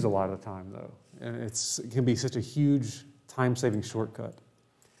easy to use a lot of the time, though. And it can be such a huge time-saving shortcut.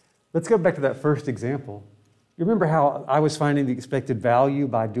 Let's go back to that first example. You remember how I was finding the expected value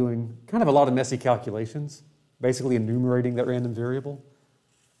by doing kind of a lot of messy calculations, basically enumerating that random variable?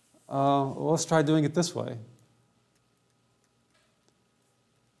 Well, let's try doing it this way.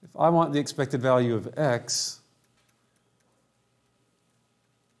 If I want the expected value of x,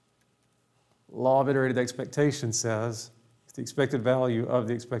 law of iterated expectation says it's the expected value of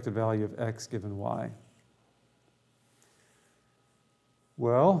the expected value of x given y.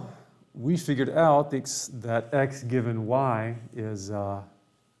 Well, we figured out that x given y is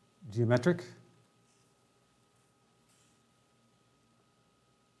geometric.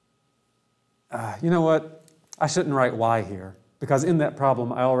 You know what? I shouldn't write y here, because in that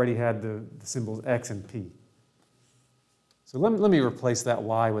problem I already had the symbols x and p. So let me replace that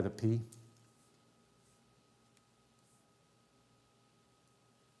y with a p.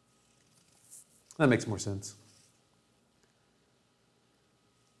 That makes more sense.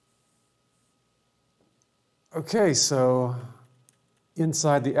 Okay, so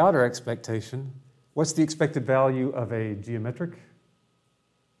inside the outer expectation, what's the expected value of a geometric? 1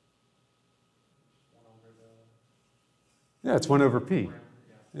 over the Yeah, it's 1 over p. parameter,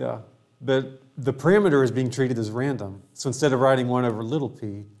 Yeah, but the parameter is being treated as random. So instead of writing 1 over little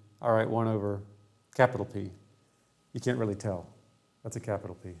p, I write 1 over capital P. You can't really tell. That's a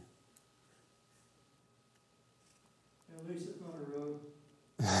capital P. At least it's not a road.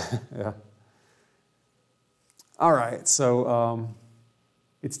 Yeah. All right, so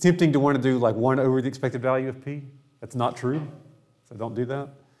it's tempting to want to do like 1 over the expected value of p. That's not true, so don't do that.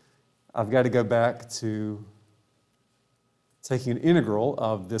 I've got to go back to taking an integral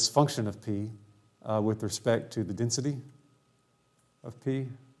of this function of p with respect to the density of p.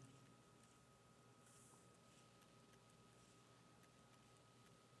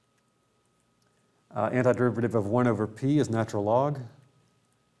 Antiderivative of 1 over p is natural log.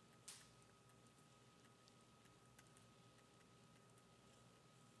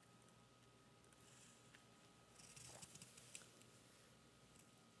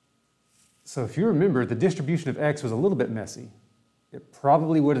 So if you remember, the distribution of x was a little bit messy. It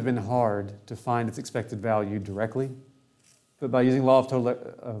probably would have been hard to find its expected value directly, but by using law of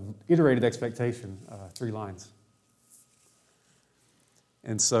total iterated expectation, 3 lines.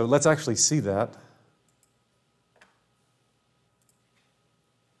 And so let's actually see that.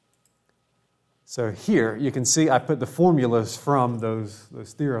 So here you can see I put the formulas from those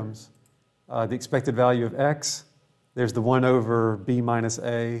theorems. The expected value of x, there's the 1 over b minus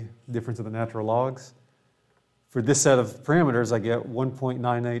a, difference of the natural logs. For this set of parameters, I get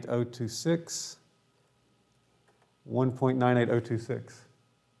 1.98026, 1.98026.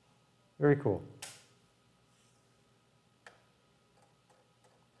 Very cool.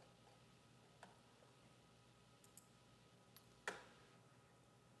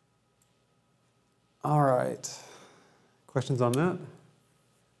 All right. Questions on that?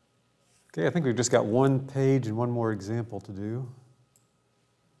 Okay, I think we've just got 1 page and 1 more example to do.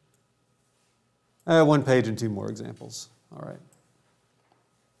 1 page and 2 more examples. All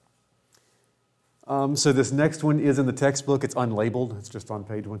right. So this next one is in the textbook. It's unlabeled. It's just on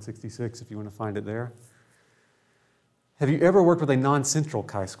page 166 if you want to find it there. Have you ever worked with a non-central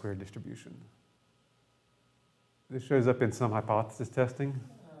chi-square distribution? This shows up in some hypothesis testing. I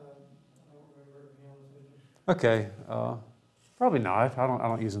don't remember it, to be honest with you. Okay, probably not. I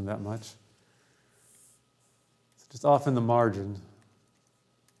don't use them that much. It's just off in the margin.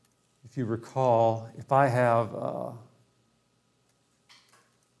 If you recall, if I have a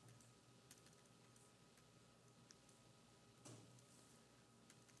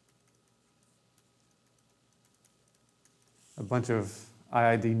bunch of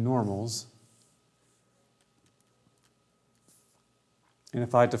IID normals, and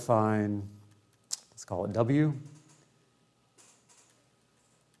if I define, let's call it W,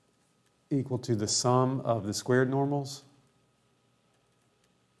 equal to the sum of the squared normals,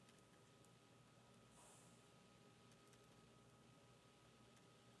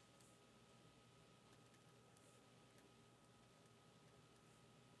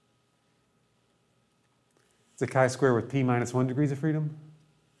 it's a chi-square with p minus 1 degrees of freedom.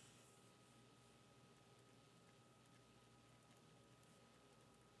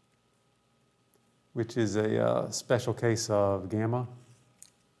 Which is a special case of gamma.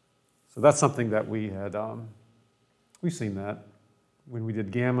 So that's something that we had, we've seen that when we did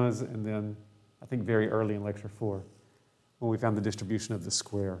gammas, and then I think very early in lecture 4, when we found the distribution of the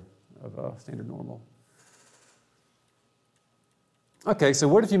square of a standard normal. Okay, so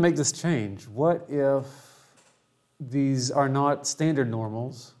what if you make this change? What if these are not standard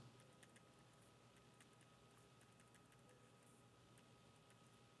normals,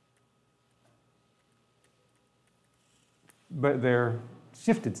 but they're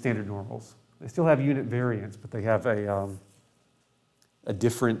shifted standard normals? They still have unit variance, but they have a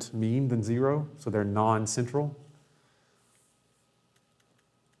different mean than 0, so they're non-central.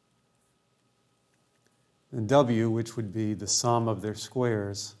 And W, which would be the sum of their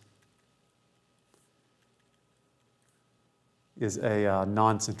squares, is a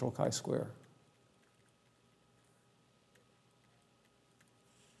non-central chi-square.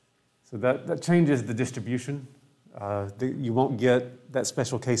 So that changes the distribution. You won't get that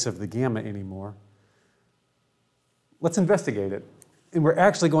special case of the gamma anymore. Let's investigate it. And we're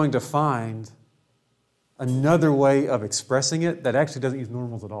actually going to find another way of expressing it that actually doesn't use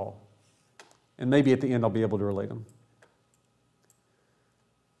normals at all. And maybe at the end I'll be able to relate them.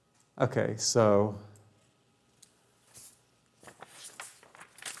 Okay, so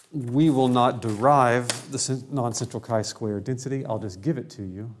we will not derive the non-central chi-square density. I'll just give it to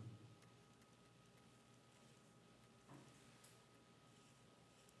you.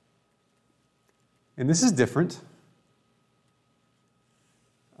 And this is different.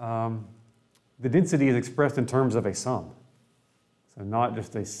 The density is expressed in terms of a sum. So not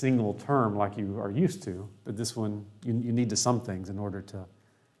just a single term like you are used to, but this one, you need to sum things in order to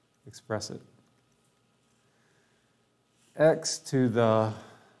express it. X to the,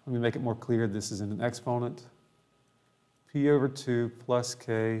 let me make it more clear, this is in an exponent. P over 2 plus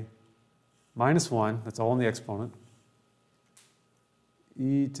K minus 1, that's all in the exponent.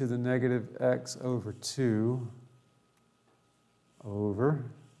 E to the negative X over 2 over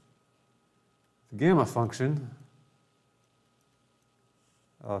the gamma function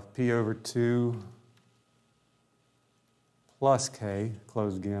of P over 2 plus K,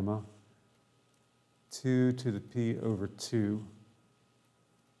 closed gamma, 2 to the P over 2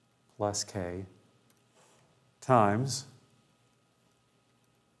 plus K times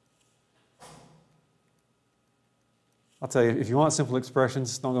I'll tell you, if you want simple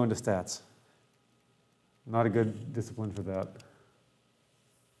expressions, don't go into stats. Not a good discipline for that.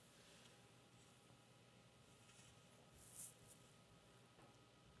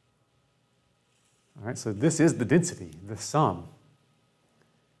 All right, so this is the density, the sum.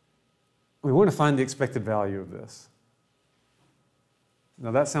 We want to find the expected value of this.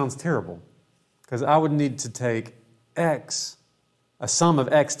 Now that sounds terrible, because I would need to take x, a sum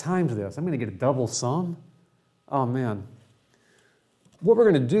of x times this. I'm going to get a double sum. Oh man. What we're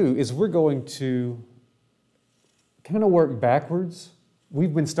going to do is we're going to kind of work backwards.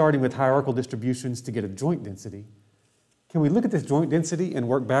 We've been starting with hierarchical distributions to get a joint density. Can we look at this joint density and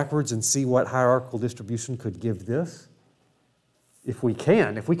work backwards and see what hierarchical distribution could give this? If we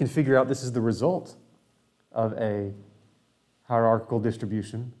can figure out this is the result of a hierarchical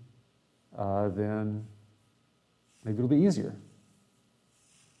distribution, then maybe it'll be easier.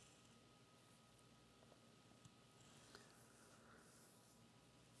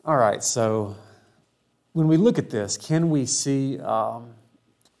 All right, so when we look at this, can we see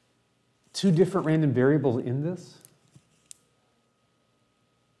two different random variables in this?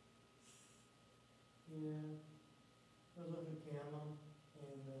 Yeah, there's like a gamma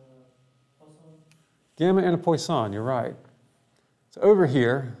and Poisson. Gamma and a Poisson, you're right. So over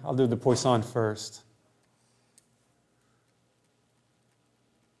here, I'll do the Poisson first.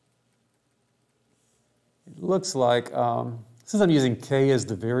 It looks like, since I'm using K as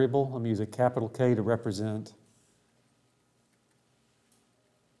the variable, I'm going to use a capital K to represent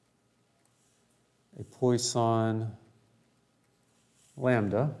a Poisson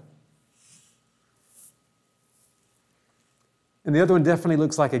lambda. And the other one definitely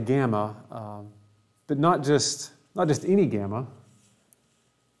looks like a gamma, but not just any gamma.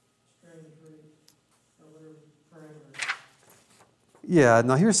 Strange rate, or whatever parameter. Yeah,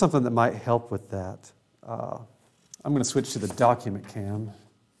 now here's something that might help with that. I'm going to switch to the document cam.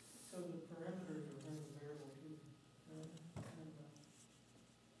 So the parameters are random variable too,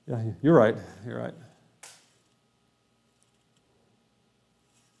 right? Yeah, you're right. You're right.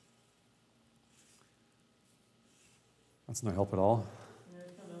 That's no help at all. Yeah,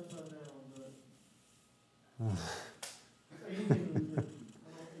 it's kind of upside down, but. You can,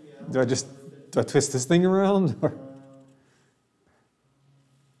 yeah, Do I twist this thing around? Or?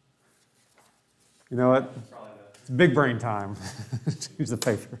 You know what? It's big brain time. Choose the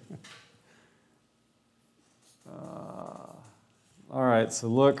paper. All right, so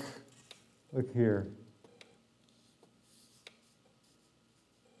look here.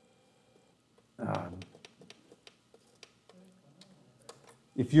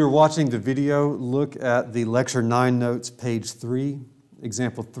 If you're watching the video, look at the Lecture 9 notes, page 3,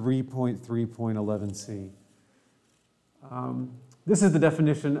 example 3.3.11c. This is the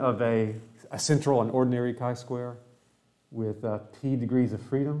definition of a central and ordinary chi-square with p degrees of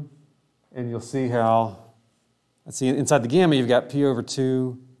freedom. And you'll see how, let's see, inside the gamma you've got p over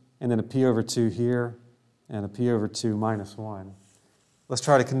 2, and then a p over 2 here, and a p over 2 minus 1. Let's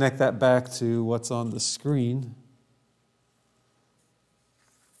try to connect that back to what's on the screen.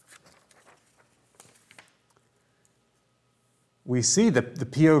 We see the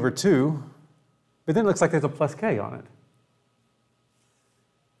p over 2, but then it looks like there's a plus k on it.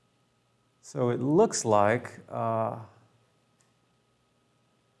 So it looks like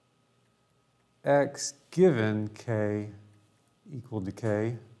x given k equal to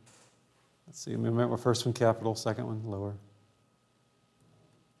k. Let's see, let me make my first one capital, second one lower.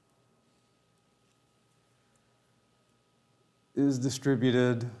 Is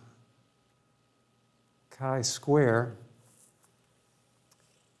distributed chi-square.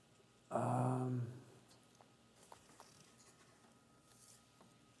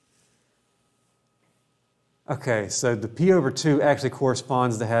 Okay, so the p over 2 actually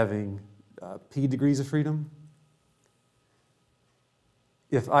corresponds to having p degrees of freedom.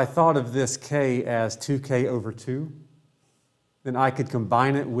 If I thought of this k as 2k over 2, then I could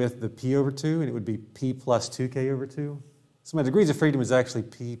combine it with the p over 2, and it would be p plus 2k over 2. So my degrees of freedom is actually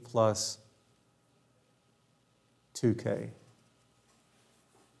p plus 2k.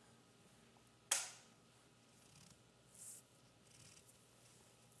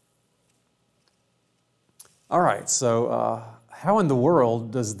 All right, so how in the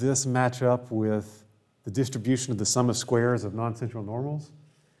world does this match up with the distribution of the sum of squares of non-central normals?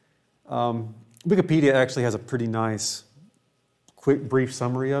 Wikipedia actually has a pretty nice, quick, brief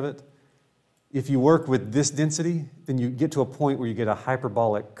summary of it. If you work with this density, then you get to a point where you get a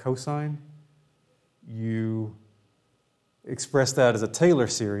hyperbolic cosine. You express that as a Taylor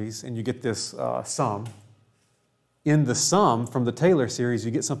series, and you get this sum. In the sum from the Taylor series,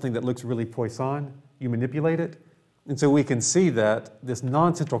 you get something that looks really Poisson. You manipulate it. And so we can see that this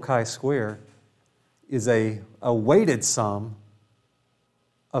non-central chi-square is a weighted sum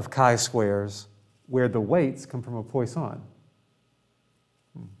of chi-squares where the weights come from a Poisson.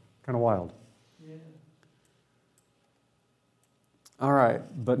 Kind of wild. Yeah. All right,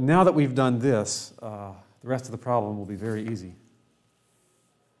 but now that we've done this, the rest of the problem will be very easy.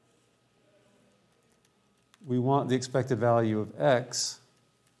 We want the expected value of x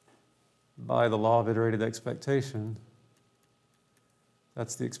by the law of iterated expectation.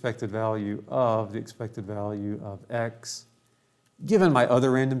 That's the expected value of x, given my other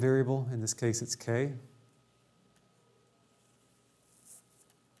random variable. In this case, it's k.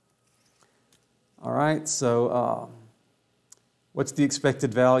 All right, so what's the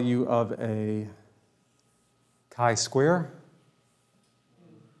expected value of a chi-square?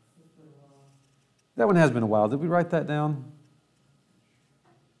 That one has been a while. Did we write that down?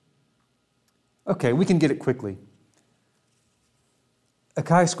 Okay, we can get it quickly. A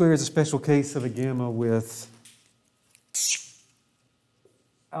chi-square is a special case of a gamma with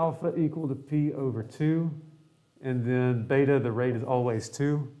alpha equal to p over 2, and then beta, the rate is always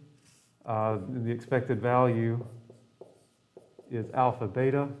 2. And the expected value is alpha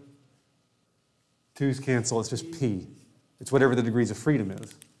beta. 2's cancel, it's just p. It's whatever the degrees of freedom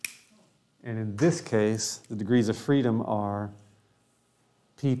is. And in this case, the degrees of freedom are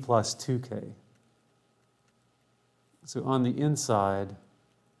p plus 2k. So on the inside,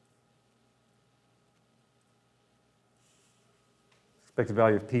 expected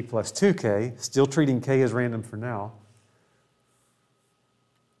value of p plus 2k, still treating k as random for now.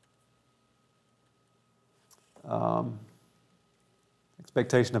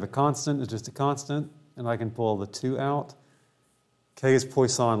 Expectation of a constant is just a constant, and I can pull the 2 out. K is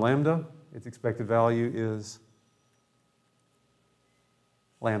Poisson lambda. Its expected value is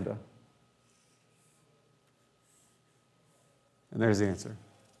lambda. And there's the answer.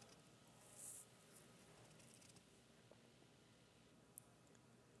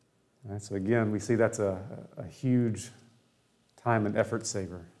 All right, so again, we see that's a huge time and effort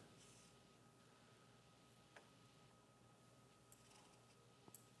saver.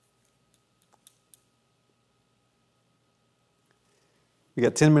 We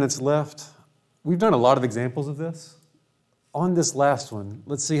got 10 minutes left. We've done a lot of examples of this. On this last one,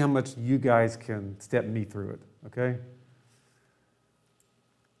 let's see how much you guys can step me through it, okay?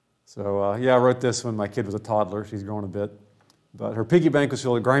 So, yeah, I wrote this when my kid was a toddler. She's grown a bit. But her piggy bank was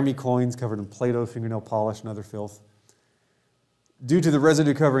filled with grimy coins covered in Play-Doh, fingernail polish, and other filth. Due to the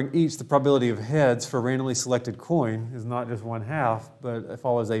residue covering each, the probability of heads for a randomly selected coin is not just 1/2, but it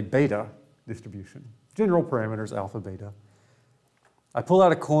follows a beta distribution. General parameters, alpha, beta. I pull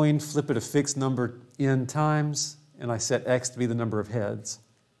out a coin, flip it a fixed number n times, and I set x to be the number of heads.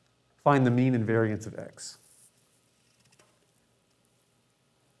 Find the mean and variance of x.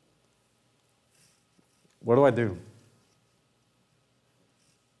 What do I do?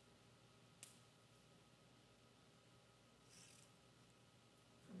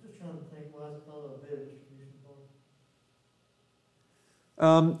 I'm just trying to think, why is it called a beta distribution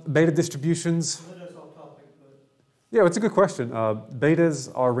for? Beta distributions. I know that's off topic, but Yeah, it's a good question. Betas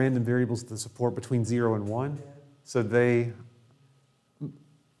are random variables that support between 0 and 1. yeah. So they,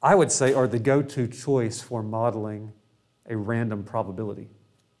 I would say, are the go-to choice for modeling a random probability.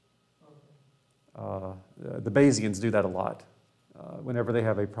 The Bayesians do that a lot. Whenever they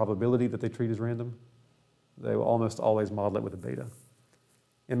have a probability that they treat as random, they will almost always model it with a beta.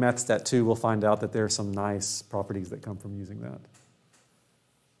 In MathStat 2, we'll find out that there are some nice properties that come from using that.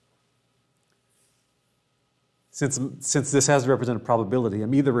 Since this has to represent a probability,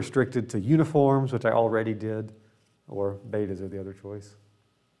 I'm either restricted to uniforms, which I already did, or betas are the other choice.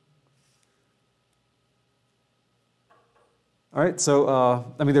 All right,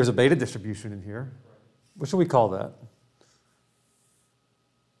 so, there's a beta distribution in here. What should we call that?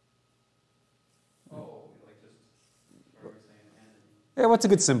 Oh, like just, what are we saying, N? Yeah, what's a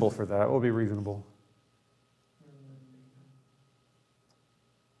good symbol for that? What would be reasonable?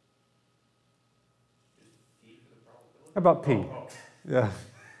 Just D for the probability? How about P? Yeah.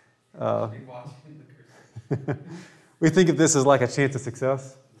 Keep watching the cursor. We think of this as like a chance of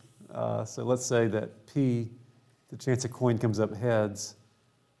success. So let's say that P, the chance a coin comes up heads,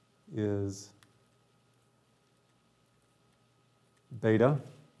 is beta.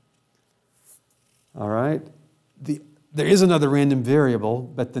 All right. There is another random variable,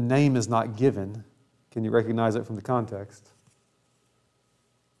 but the name is not given. Can you recognize it from the context?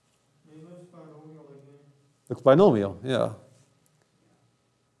 It looks binomial again. Looks binomial, yeah.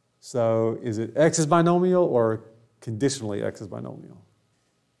 So is it x is binomial or conditionally x is binomial?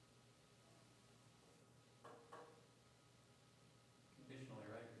 Conditionally,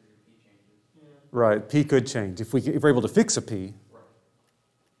 right? Because your P changes. Yeah. Right, P could change. If we're able to fix a P, Right.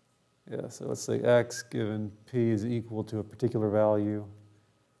 yeah, so let's say x given P is equal to a particular value.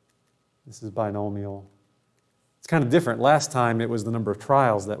 This is binomial. It's kind of different. Last time it was the number of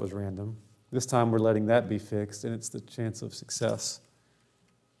trials that was random. This time we're letting that be fixed, and it's the chance of success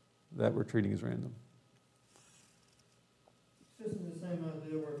that we're treating as random. It's just in the same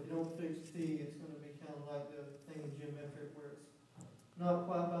idea where if you don't fix P, it's going to be kind of like the thing with geometric where it's not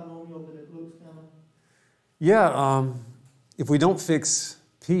quite binomial, but it looks kind of. Yeah, if we don't fix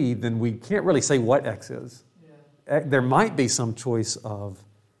P, then we can't really say what x is. Yeah. There might be some choice of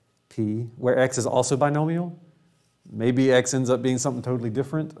P where x is also binomial. Maybe x ends up being something totally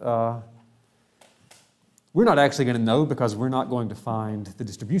different. We're not actually going to know because we're not going to find the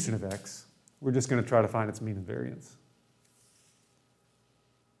distribution of x. We're just going to try to find its mean and variance.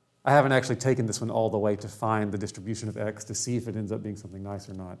 I haven't actually taken this one all the way to find the distribution of x to see if it ends up being something nice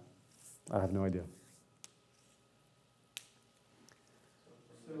or not. I have no idea.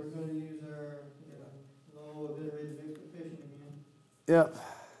 So we're going to use our law of iterative expectation again. Yep.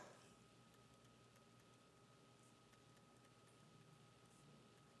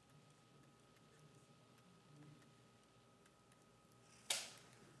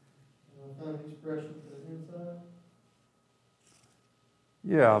 Find an expression for the inside.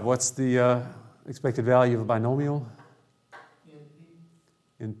 Yeah, what's the expected value of a binomial In P.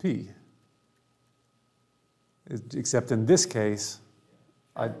 in P? Except in this case,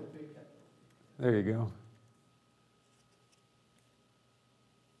 Capital P, capital P. there you go.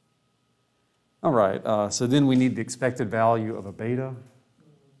 All right, so then we need the expected value of a beta.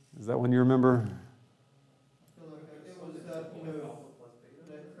 Is that one you remember? I feel like it was that,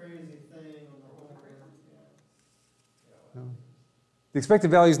 that crazy thing on the whole ground. No. The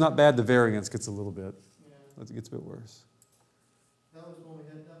expected value is not bad. The variance gets a little bit. Yeah. It gets a bit worse. That was when we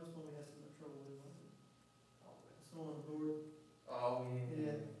had so much trouble with it. Still on the board. Oh,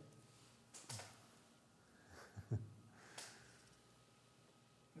 Yeah.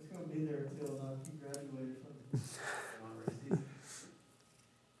 It's gonna be there until he graduates or something.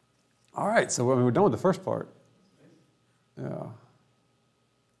 All right, so we're done with the first part. Yeah.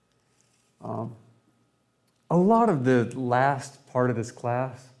 A lot of the last part of this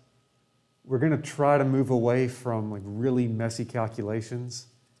class, we're going to try to move away from like really messy calculations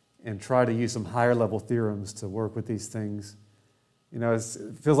and try to use some higher level theorems to work with these things. You know, it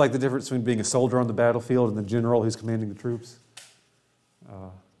feels like the difference between being a soldier on the battlefield and the general who's commanding the troops.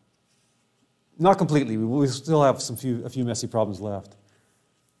 Not completely. We still have a few messy problems left.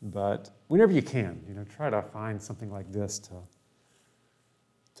 But whenever you can, you know, try to find something like this to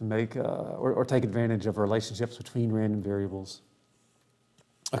make or take advantage of relationships between random variables.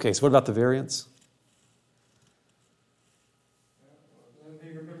 Okay, so what about the variance? Do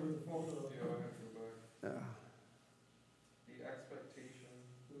you remember the formula? Yeah. The expectation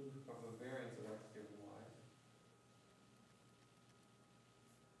of the variance of x given y.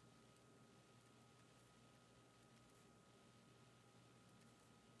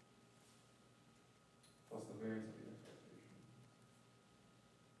 Plus the variance of the expectation.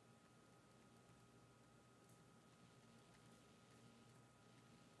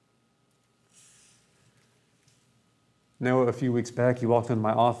 Now, a few weeks back, you walked into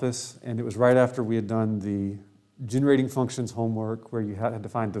my office, and it was right after we had done the generating functions homework where you had to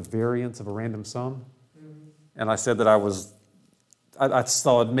find the variance of a random sum. Mm-hmm. And I said that I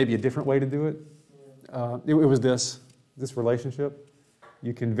saw maybe a different way to do it. Yeah. It was this relationship.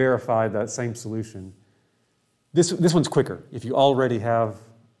 You can verify that same solution This one's quicker. If you already have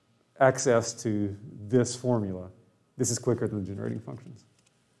access to this formula, this is quicker than the generating functions.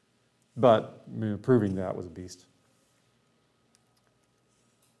 But proving that was a beast.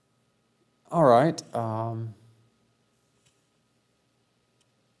 All right. So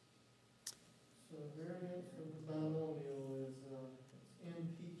variance of the binomial is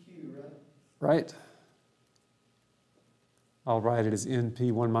NPQ, right? Right. I'll write it as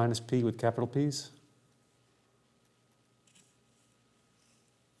NP1 minus P with capital P's.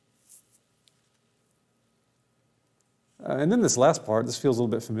 And then this last part, this feels a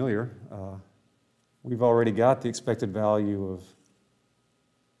little bit familiar. We've already got the expected value of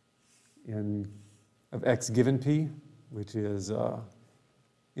x given P, which is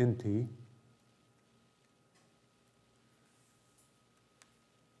NP.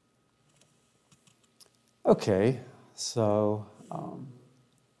 Okay, so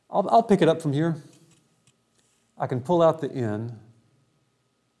I'll pick it up from here. I can pull out the n.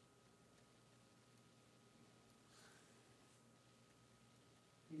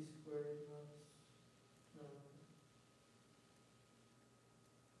 P squared minus, no,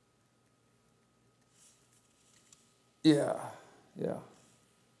 Yeah, yeah.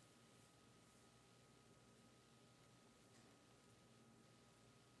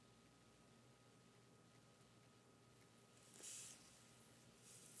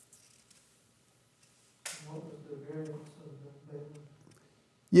 what was the variance of the beta?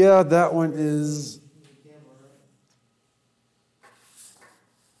 Yeah, that one is, Gamma, right?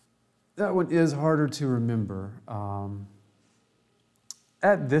 that one is harder to remember.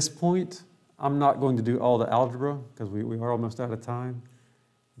 At this point, I'm not going to do all the algebra because we are almost out of time.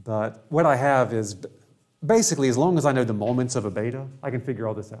 But what I have is basically, as long as I know the moments of a beta, I can figure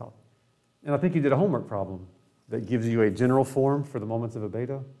all this out. And I think you did a homework problem that gives you a general form for the moments of a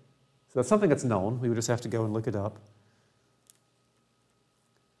beta. So that's something that's known. We would just have to go and look it up.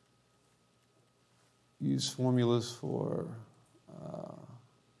 Use formulas for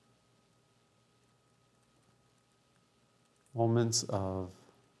moments of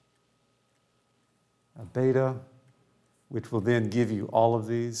a beta, which will then give you all of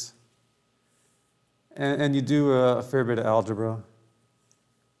these. And you do a fair bit of algebra.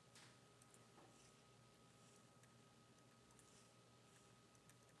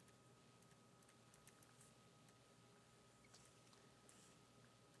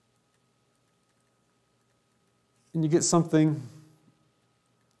 And you get something,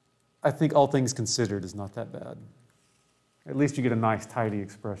 I think all things considered is not that bad. At least you get a nice, tidy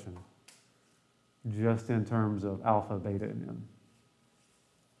expression, just in terms of alpha, beta, and n.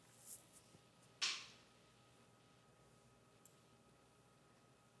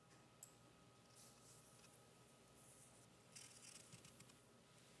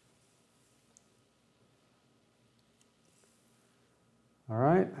 All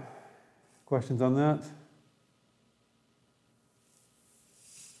right, questions on that?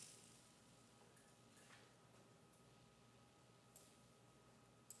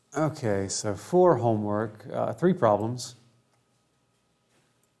 Okay, so for homework, 3 problems.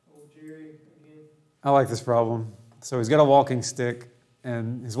 Oh, Jerry, again. I like this problem. So he's got a walking stick,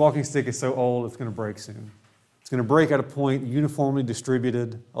 and his walking stick is so old it's going to break soon. It's going to break at a point uniformly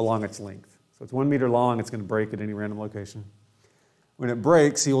distributed along its length. So it's 1 meter long, it's going to break at any random location. When it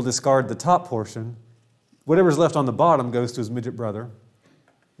breaks, he will discard the top portion. Whatever's left on the bottom goes to his midget brother.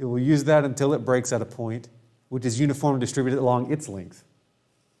 He will use that until it breaks at a point which is uniformly distributed along its length.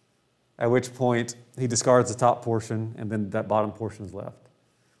 At which point, he discards the top portion, and then that bottom portion is left.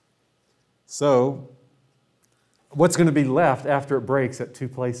 So, what's going to be left after it breaks at 2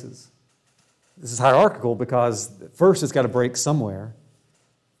 places? This is hierarchical because first it's got to break somewhere,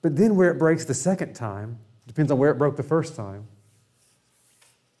 but then where it breaks the second time depends on where it broke the first time.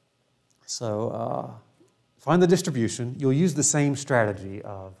 So, find the distribution. You'll use the same strategy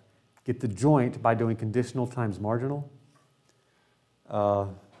of get the joint by doing conditional times marginal.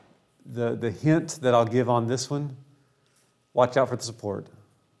 The hint that I'll give on this one, watch out for the support.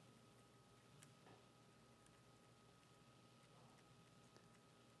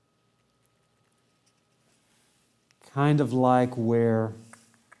 Kind of like where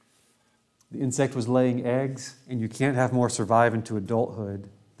the insect was laying eggs and you can't have more survive into adulthood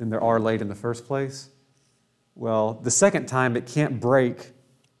than there are laid in the first place. Well, the second time it can't break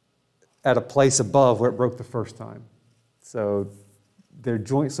at a place above where it broke the first time. So their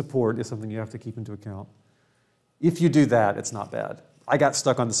joint support is something you have to keep into account. If you do that, it's not bad. I got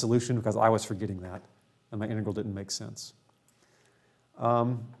stuck on the solution because I was forgetting that, and my integral didn't make sense. I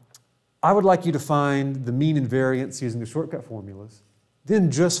would like you to find the mean and variance using the shortcut formulas. Then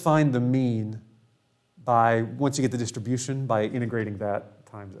just find the mean once you get the distribution, by integrating that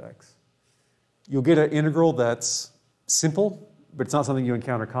times x. You'll get an integral that's simple, but it's not something you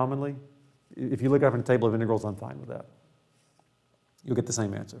encounter commonly. If you look up in a table of integrals, I'm fine with that. You'll get the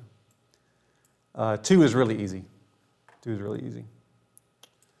same answer. 2 is really easy. 2 is really easy.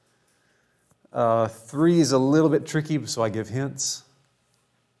 3 is a little bit tricky, so I give hints.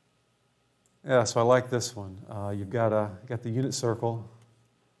 Yeah, so I like this one. You've got the unit circle,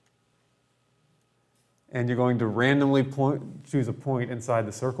 and you're going to randomly choose a point inside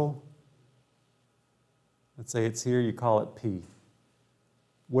the circle. Let's say it's here, you call it P.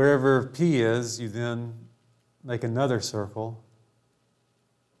 Wherever P is, you then make another circle,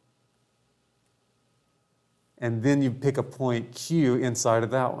 and then you pick a point Q inside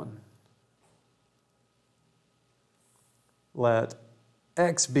of that one. Let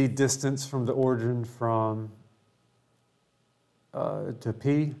X be distance from the origin to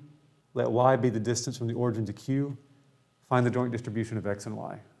P. Let Y be the distance from the origin to Q. Find the joint distribution of X and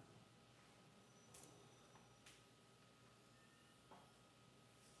Y.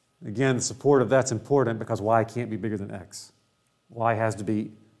 Again, the support of that's important because Y can't be bigger than X. Y has to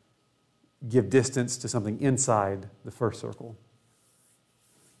give distance to something inside the first circle.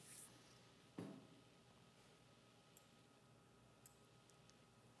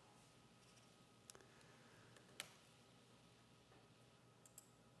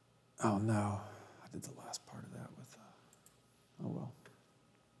 Oh no, I did the last part of that with, oh well.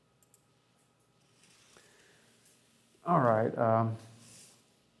 All right.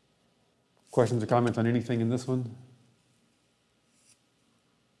 Questions or comments on anything in this one? I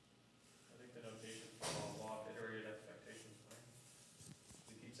think the notation for law of iterated expectations, right?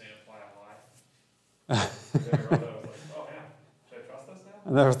 You keep saying apply a lie. Then I wrote that, I was like, oh man, should I trust this I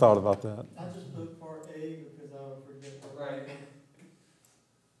now? never thought about that. I just put part A because I would forget. Right.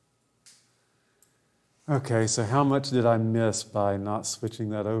 Okay, so how much did I miss by not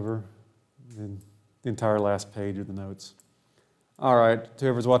switching that over? In the entire last page of the notes. All right, to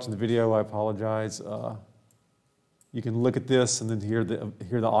whoever's watching the video, I apologize. You can look at this and then hear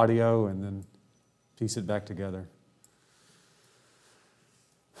the audio and then piece it back together.